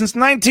Valley since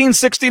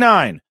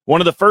 1969.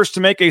 One of the first to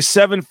make a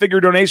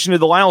 7-figure donation to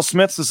the Lyle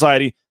Smith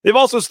Society, they've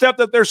also stepped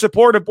up their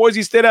support of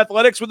Boise State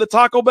athletics with the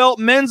Taco Bell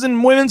men's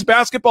and women's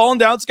basketball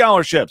endowed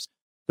scholarships.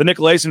 The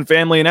Nicolason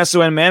family and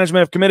SON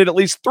Management have committed at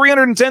least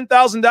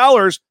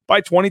 $310,000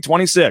 by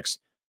 2026.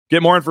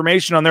 Get more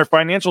information on their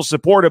financial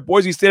support of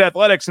Boise State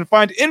athletics and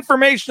find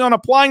information on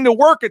applying to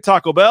work at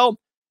Taco Bell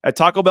at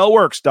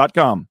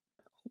TacoBellWorks.com.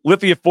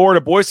 Lithia Ford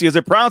of Boise is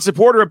a proud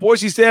supporter of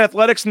Boise State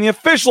athletics and the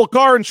official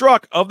car and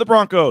truck of the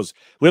Broncos.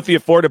 Lithia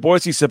Ford of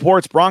Boise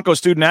supports Bronco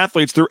student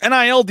athletes through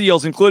NIL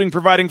deals, including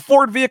providing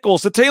Ford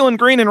vehicles to Taylon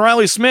Green and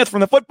Riley Smith from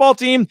the football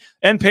team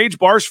and Paige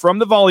Barsh from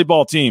the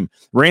volleyball team.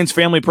 Rain's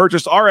family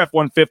purchased our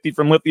F-150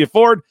 from Lithia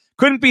Ford.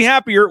 Couldn't be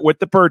happier with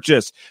the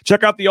purchase.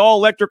 Check out the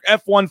all-electric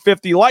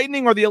F-150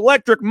 Lightning or the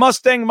electric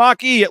Mustang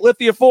Mach-E at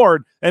Lithia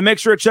Ford, and make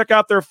sure to check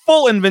out their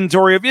full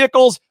inventory of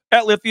vehicles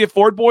at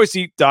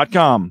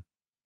lithiafordboise.com.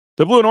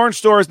 The Blue and Orange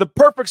Store is the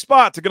perfect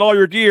spot to get all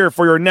your gear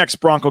for your next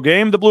Bronco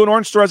game. The Blue and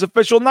Orange Store has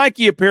official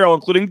Nike apparel,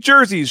 including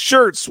jerseys,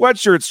 shirts,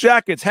 sweatshirts,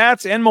 jackets,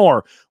 hats, and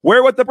more.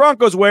 Wear what the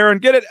Broncos wear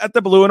and get it at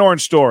the Blue and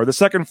Orange Store, the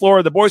second floor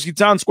of the Boise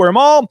Town Square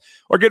Mall,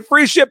 or get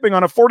free shipping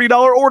on a $40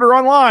 order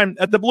online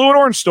at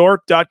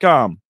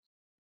theblueandorangestore.com.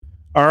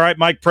 All right,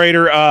 Mike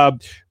Prater,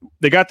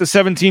 they got the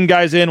 17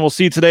 guys in. We'll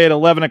see today at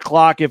 11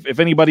 o'clock if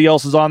anybody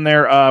else is on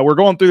there. We're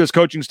going through this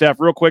coaching staff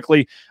real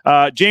quickly.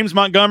 James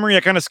Montgomery,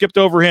 I kind of skipped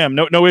over him.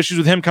 No issues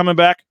with him coming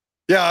back?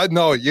 Yeah,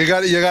 no, you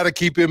got to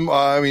keep him.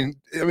 I mean,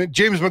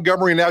 James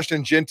Montgomery and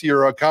Ashton Genty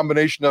are a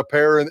combination of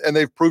pair, and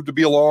they've proved to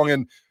be along,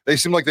 and they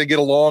seem like they get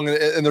along,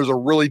 and there's a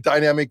really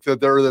dynamic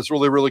that's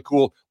really, really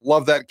cool.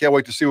 Love that. Can't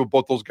wait to see what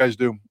both those guys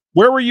do.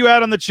 Where were you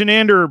at on the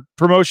Chinander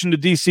promotion to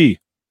DC?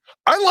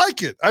 I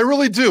like it. I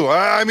really do.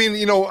 I mean,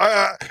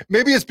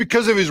 maybe it's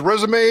because of his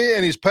resume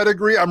and his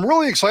pedigree. I'm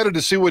really excited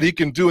to see what he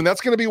can do, and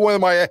that's going to be one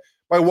of my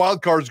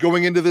wild cards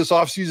going into this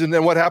offseason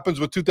and what happens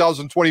with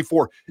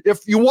 2024. If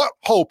you want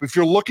hope, if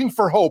you're looking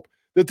for hope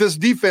that this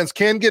defense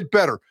can get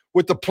better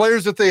with the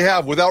players that they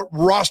have without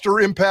roster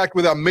impact,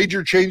 without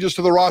major changes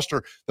to the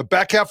roster, the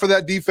back half of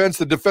that defense,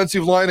 the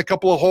defensive line, a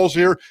couple of holes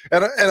here,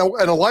 and a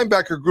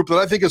linebacker group that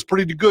I think is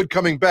pretty good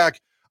coming back,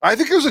 I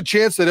think there's a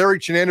chance that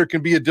Eric Chinander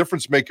can be a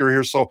difference maker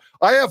here. So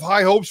I have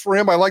high hopes for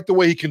him. I like the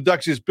way he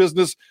conducts his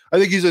business. I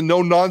think he's a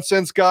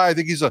no-nonsense guy. I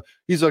think he's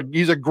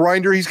a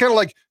grinder. He's kind of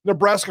like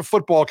Nebraska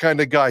football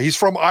kind of guy. He's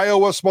from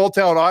Iowa, small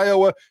town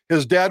Iowa.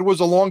 His dad was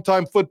a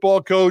longtime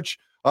football coach,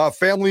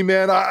 family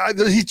man.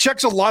 He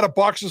checks a lot of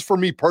boxes for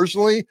me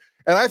personally,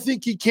 and I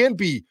think he can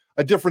be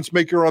a difference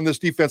maker on this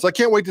defense. I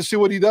can't wait to see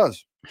what he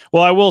does.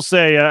 Well, I will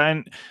say,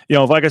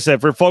 like I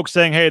said, for folks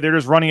saying, hey, they're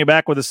just running it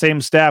back with the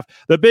same staff,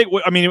 I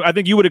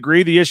think you would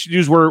agree the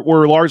issues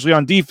were largely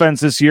on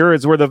defense this year.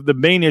 It's where the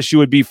main issue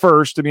would be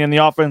first. I mean, the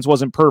offense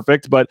wasn't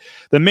perfect, but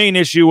the main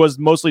issue was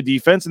mostly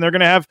defense, and they're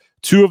going to have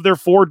two of their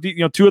 5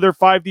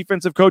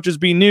 defensive coaches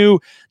be new.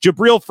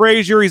 Jabril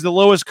Frazier, he's the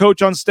lowest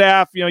coach on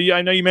staff.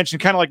 I know you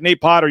mentioned kind of like Nate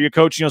Potter, you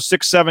coach,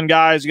 6-7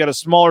 guys. You got a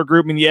smaller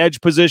group in the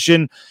edge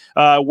position,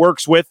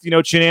 works with,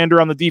 Chinander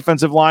on the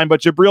defensive line,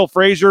 but Jabril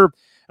Frazier,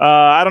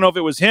 I don't know if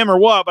it was him or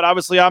what, but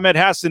obviously Ahmed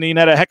Hassanin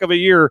had a heck of a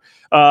year.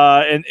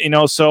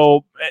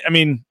 So, I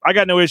mean, I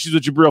got no issues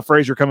with Jabril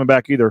Frazier coming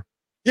back either.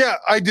 Yeah,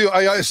 I do.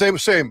 I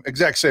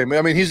exact same.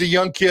 I mean, he's a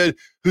young kid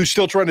who's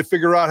still trying to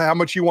figure out how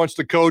much he wants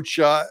to coach,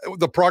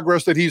 the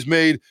progress that he's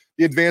made,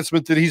 the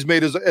advancement that he's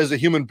made as a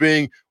human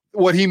being,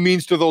 what he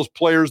means to those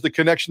players, the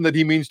connection that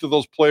he means to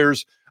those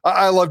players.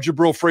 I love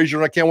Jabril Frazier,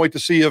 and I can't wait to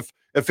see if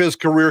his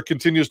career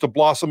continues to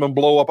blossom and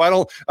blow up. I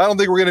don't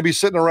think we're going to be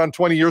sitting around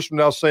 20 years from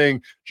now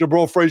saying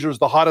Jabril Frazier is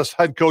the hottest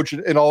head coach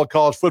in all of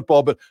college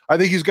football, but I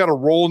think he's got a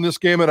role in this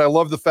game, and I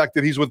love the fact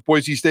that he's with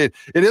Boise State.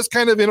 It is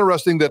kind of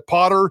interesting that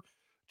Potter,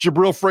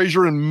 Jabril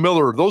Frazier, and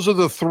Miller, those are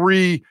the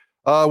three,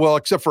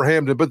 except for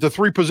Hamden, but the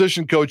 3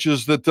 position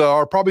coaches that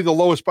are probably the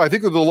lowest. I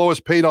think they're the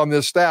lowest paid on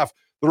this staff.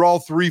 They're all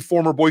 3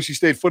 former Boise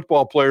State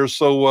football players.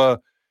 So,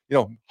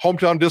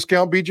 hometown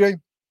discount, BJ?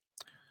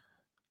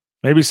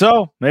 Maybe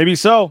so.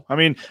 I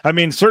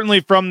mean, certainly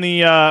from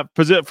the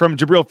from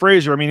Jabril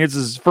Frazier. I mean, it's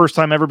his first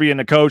time ever being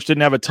a coach.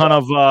 Didn't have a ton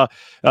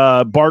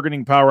of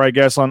bargaining power, I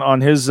guess,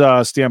 on his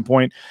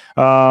standpoint.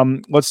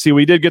 Let's see.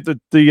 We did get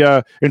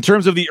the in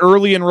terms of the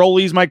early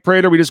enrollees, Mike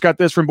Prater. We just got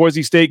this from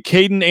Boise State.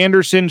 Caden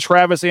Anderson,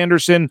 Travis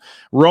Anderson,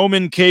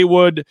 Roman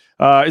Kaywood.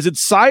 Is it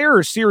Sire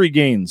or Siri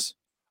Gaines?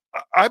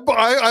 I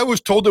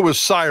was told it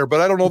was Sire, but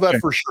I don't know that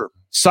for sure.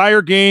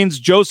 Sire Gaines,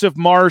 Joseph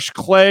Marsh,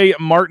 Clay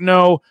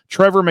Martineau,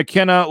 Trevor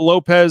McKenna,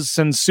 Lopez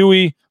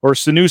Sanusi,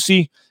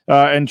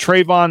 and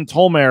Trayvon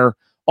Tolmere,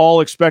 all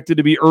expected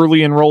to be early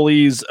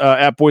enrollees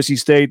at Boise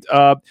State.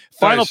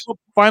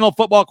 Final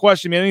football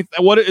question, man.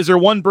 Is there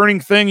one burning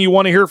thing you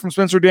want to hear from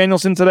Spencer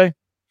Danielson today?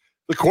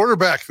 The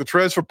quarterback, the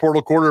transfer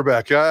portal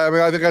quarterback.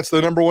 I think that's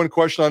the number one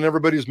question on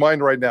everybody's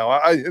mind right now.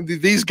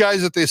 These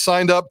guys that they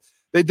signed up,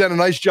 they've done a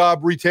nice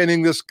job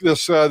retaining this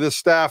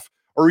staff,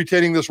 or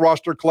retaining this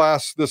roster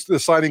class, this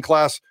signing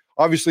class.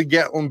 Obviously,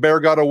 Gatlin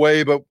Bear got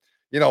away, but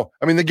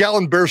the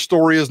Gatlin Bear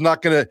story is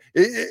not going to.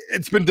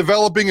 It's been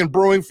developing and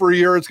brewing for a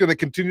year. It's going to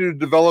continue to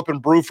develop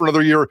and brew for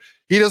another year.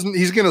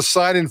 He's going to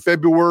sign in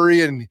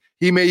February, and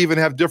he may even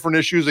have different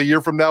issues a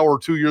year from now or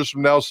 2 years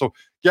from now. So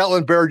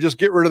Gatlin Bear, just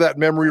get rid of that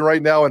memory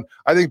right now. And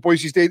I think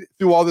Boise State,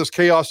 through all this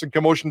chaos and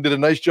commotion, did a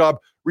nice job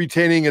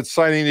retaining and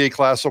signing a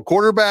class. So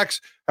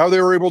quarterbacks, how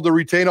they were able to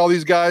retain all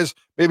these guys,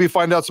 maybe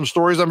find out some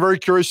stories. I'm very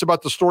curious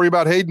about the story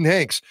about Hayden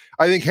Hanks.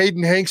 I think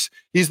Hayden Hanks,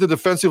 he's the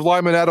defensive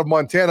lineman out of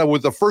Montana,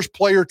 was the first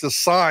player to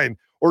sign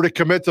or to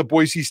commit to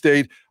Boise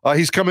State.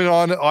 He's coming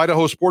on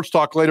Idaho Sports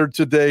Talk later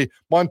today.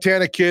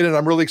 Montana kid, and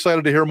I'm really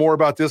excited to hear more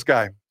about this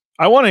guy.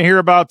 I want to hear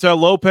about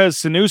Lopez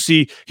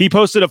Sanusi. He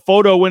posted a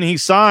photo when he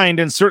signed,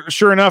 and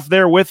sure enough,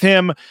 there with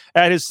him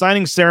at his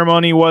signing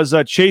ceremony was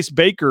Chase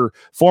Baker,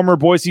 former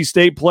Boise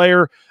State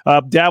player,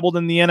 dabbled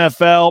in the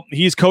NFL.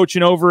 He's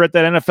coaching over at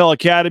that NFL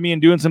Academy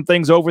and doing some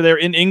things over there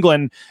in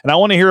England. And I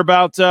want to hear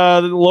about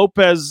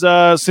Lopez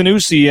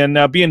Sanusi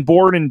and being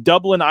born in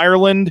Dublin,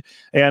 Ireland,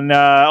 and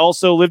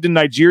also lived in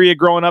Nigeria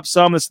growing up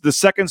some. This is the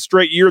second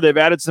straight year they've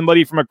added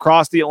somebody from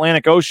across the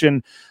Atlantic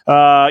Ocean,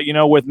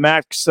 with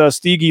Max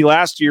Stiege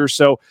last year.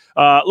 So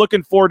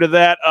looking forward to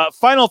that.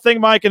 Final thing,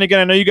 Mike, and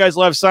again, I know you guys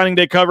will have signing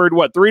day covered,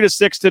 3 to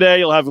 6 today.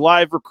 You'll have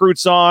live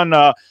recruits on,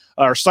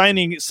 or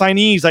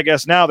signees, I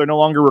guess now. They're no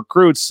longer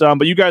recruits,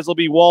 but you guys will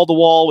be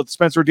wall-to-wall with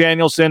Spencer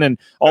Danielson and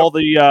all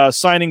the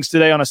signings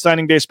today on a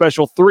signing day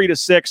special, 3 to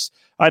 6,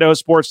 Idaho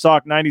Sports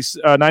Talk,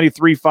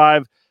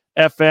 93.5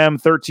 FM,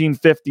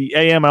 1350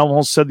 AM. I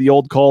almost said the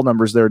old call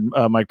numbers there,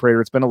 Mike Prater.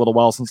 It's been a little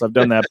while since I've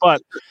done that.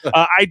 But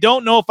I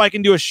don't know if I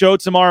can do a show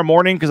tomorrow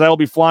morning because I will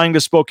be flying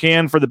to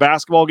Spokane for the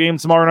basketball game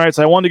tomorrow night.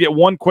 So I wanted to get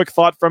one quick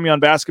thought from you on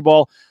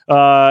basketball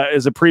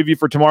as a preview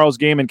for tomorrow's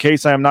game in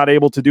case I am not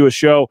able to do a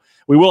show.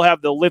 We will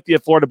have the Lithia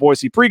Florida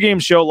Boise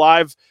pregame show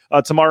live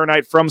tomorrow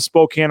night from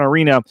Spokane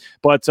Arena.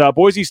 But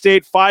Boise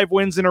State, 5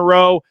 wins in a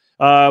row.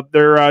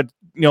 Their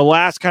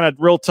last kind of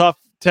real tough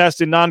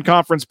test in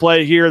non-conference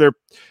play here. They're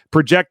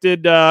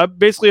projected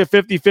basically a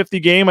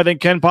 50-50 game. I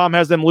think Ken Pom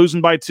has them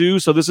losing by 2.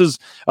 So this is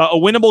a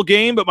winnable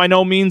game, but by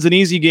no means an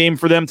easy game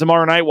for them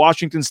tomorrow night.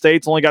 Washington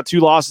State's only got 2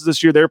 losses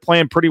this year. They're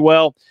playing pretty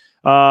well.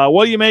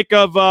 What do you make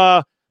of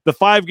the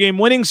 5-game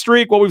winning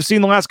streak, what we've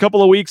seen the last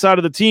couple of weeks out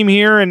of the team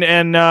here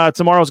and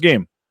tomorrow's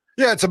game?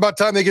 Yeah, it's about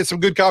time they get some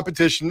good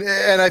competition.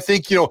 And I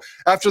think,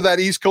 after that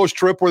East Coast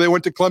trip where they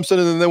went to Clemson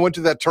and then they went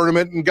to that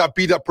tournament and got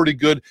beat up pretty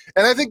good,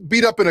 and I think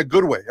beat up in a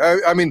good way.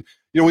 I mean,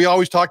 we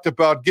always talked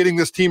about getting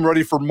this team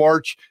ready for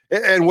March,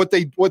 and what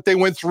they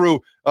went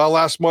through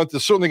last month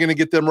is certainly going to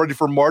get them ready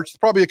for March.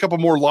 Probably a couple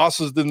more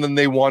losses than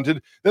they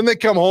wanted. Then they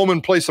come home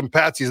and play some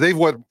patsies. They've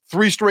won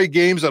 3 straight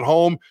games at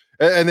home,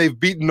 and they've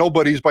beaten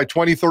nobodies by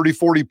 20, 30,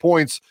 40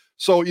 points.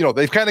 So,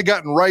 they've kind of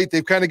gotten right.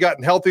 They've kind of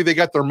gotten healthy. They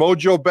got their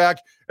mojo back,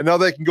 and now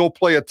they can go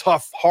play a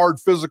tough, hard,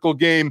 physical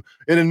game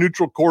in a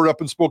neutral court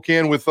up in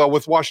Spokane with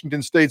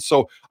Washington State.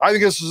 So I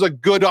think this is a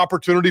good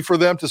opportunity for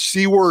them to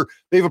see where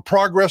they've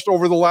progressed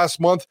over the last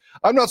month.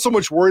 I'm not so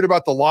much worried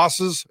about the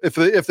losses if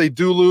they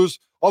do lose.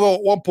 Although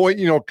at one point,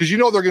 because they're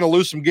going to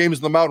lose some games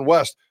in the Mountain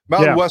West.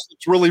 Mountain West,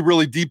 it's really,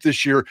 really deep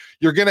this year.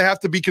 You're going to have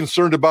to be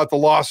concerned about the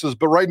losses.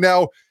 But right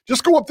now,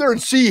 just go up there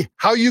and see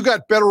how you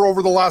got better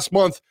over the last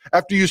month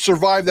after you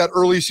survived that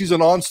early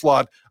season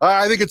onslaught.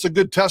 I think it's a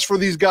good test for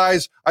these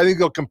guys. I think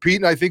they'll compete,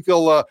 and I think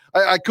they'll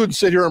I couldn't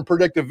sit here and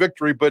predict a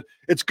victory, but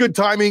it's good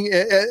timing,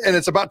 and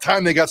it's about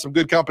time they got some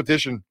good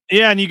competition.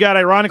 Yeah, and you got,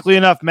 ironically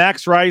enough,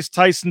 Max Rice,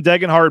 Tyson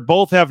Degenhart,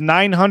 both have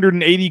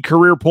 980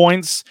 career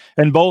points,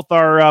 and both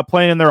are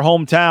playing in their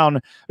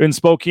hometown in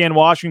Spokane,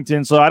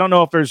 Washington. So I don't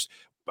know if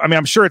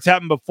I'm sure it's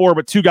happened before,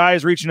 but 2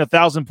 guys reaching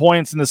 1,000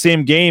 points in the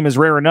same game is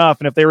rare enough.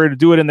 And if they were to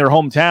do it in their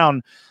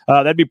hometown,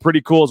 that'd be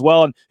pretty cool as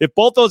well. And if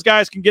both those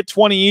guys can get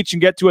 20 each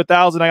and get to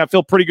 1,000, I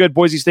feel pretty good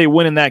Boise State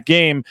winning that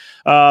game.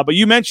 But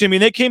you mentioned,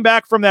 they came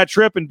back from that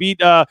trip and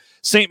beat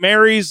St.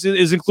 Mary's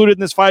is included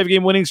in this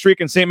 5-game winning streak.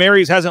 And St.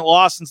 Mary's hasn't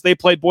lost since they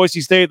played Boise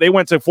State. They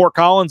went to Fort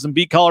Collins and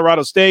beat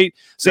Colorado State.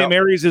 St.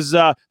 Mary's is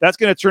that's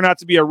going to turn out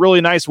to be a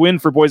really nice win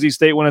for Boise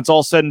State when it's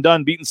all said and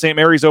done, beating St.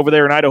 Mary's over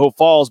there in Idaho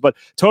Falls. But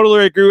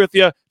totally agree with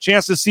you.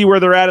 Chance to see where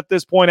they're at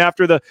this point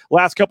after the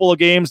last couple of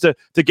games to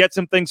get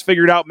some things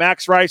figured out.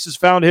 Max Rice has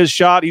found his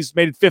shot. He's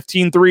made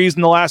 15 threes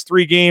in the last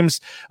 3 games,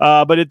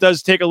 but it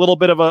does take a little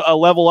bit of a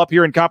level up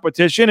here in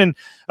competition.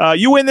 And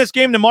you win this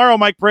game tomorrow,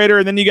 Mike Prater,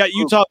 and then you got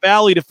Utah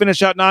Valley to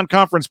finish out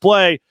non-conference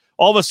play.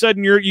 All of a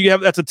sudden,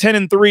 that's a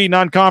 10-3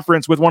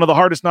 non-conference with one of the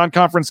hardest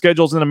non-conference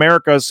schedules in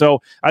America. So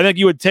I think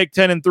you would take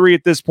 10-3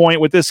 at this point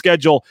with this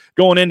schedule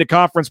going into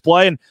conference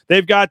play. And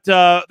they've got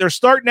they're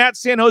starting at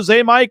San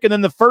Jose, Mike, and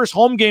then the first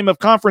home game of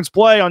conference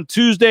play on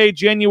Tuesday,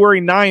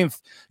 January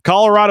 9th.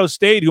 Colorado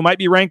State, who might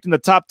be ranked in the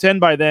top 10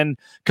 by then,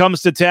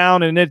 comes to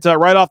town, and it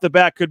right off the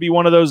bat could be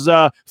one of those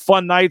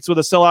fun nights with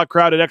a sellout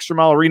crowd at Extra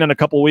Mile Arena in a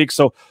couple weeks.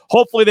 So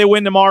hopefully they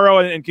win tomorrow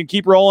and can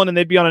keep rolling, and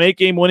they'd be on an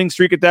 8-game winning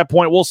streak at that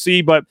point. We'll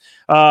see, but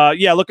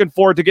looking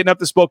forward to getting up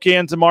to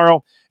Spokane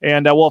tomorrow,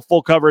 and we'll have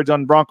full coverage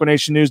on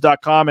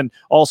BroncoNationNews.com, and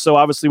also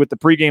obviously with the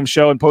pregame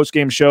show and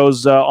postgame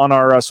shows on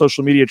our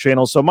social media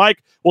channels. So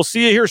Mike, we'll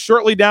see you here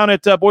shortly down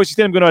at Boise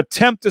State. I'm going to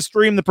attempt to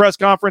stream the press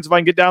conference if I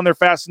can get down there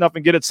fast enough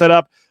and get it set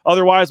up.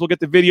 Otherwise, we'll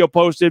get the video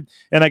posted.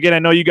 And again, I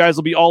know you guys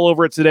will be all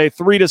over it today.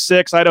 3 to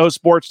 6, Idaho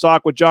Sports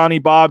Talk with Johnny,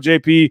 Bob,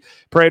 JP,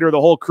 Prater,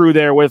 the whole crew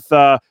there with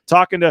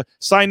talking to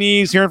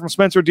signees, hearing from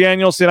Spencer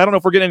Danielson. I don't know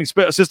if we're getting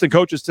any assistant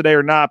coaches today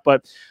or not,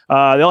 but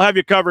they'll have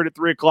you covered at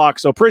 3 o'clock.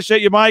 So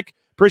appreciate you, Mike.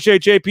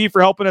 Appreciate JP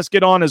for helping us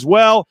get on as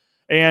well.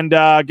 And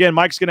again,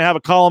 Mike's going to have a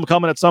column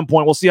coming at some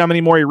point. We'll see how many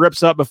more he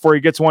rips up before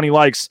he gets one he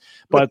likes.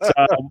 But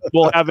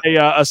we'll have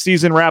a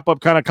season wrap-up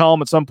kind of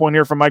column at some point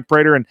here from Mike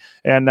Prater.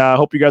 And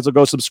hope you guys will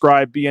go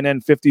subscribe.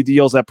 BNN 50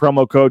 deals, that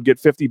promo code. Get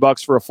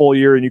 $50 for a full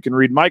year, and you can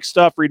read Mike's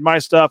stuff, read my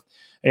stuff,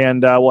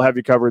 and we'll have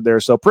you covered there.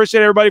 So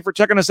appreciate everybody for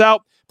checking us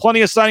out.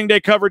 Plenty of signing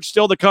day coverage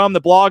still to come. The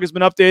blog has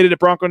been updated at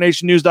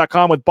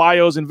BroncoNationNews.com with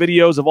bios and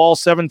videos of all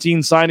 17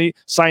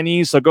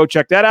 signees. So go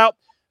check that out.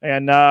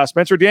 And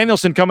Spencer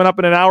Danielson coming up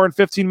in an hour and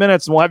 15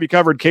 minutes, and we'll have you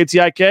covered.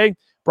 KTIK,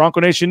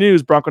 Bronco Nation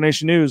News,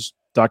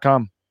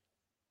 BroncoNationNews.com.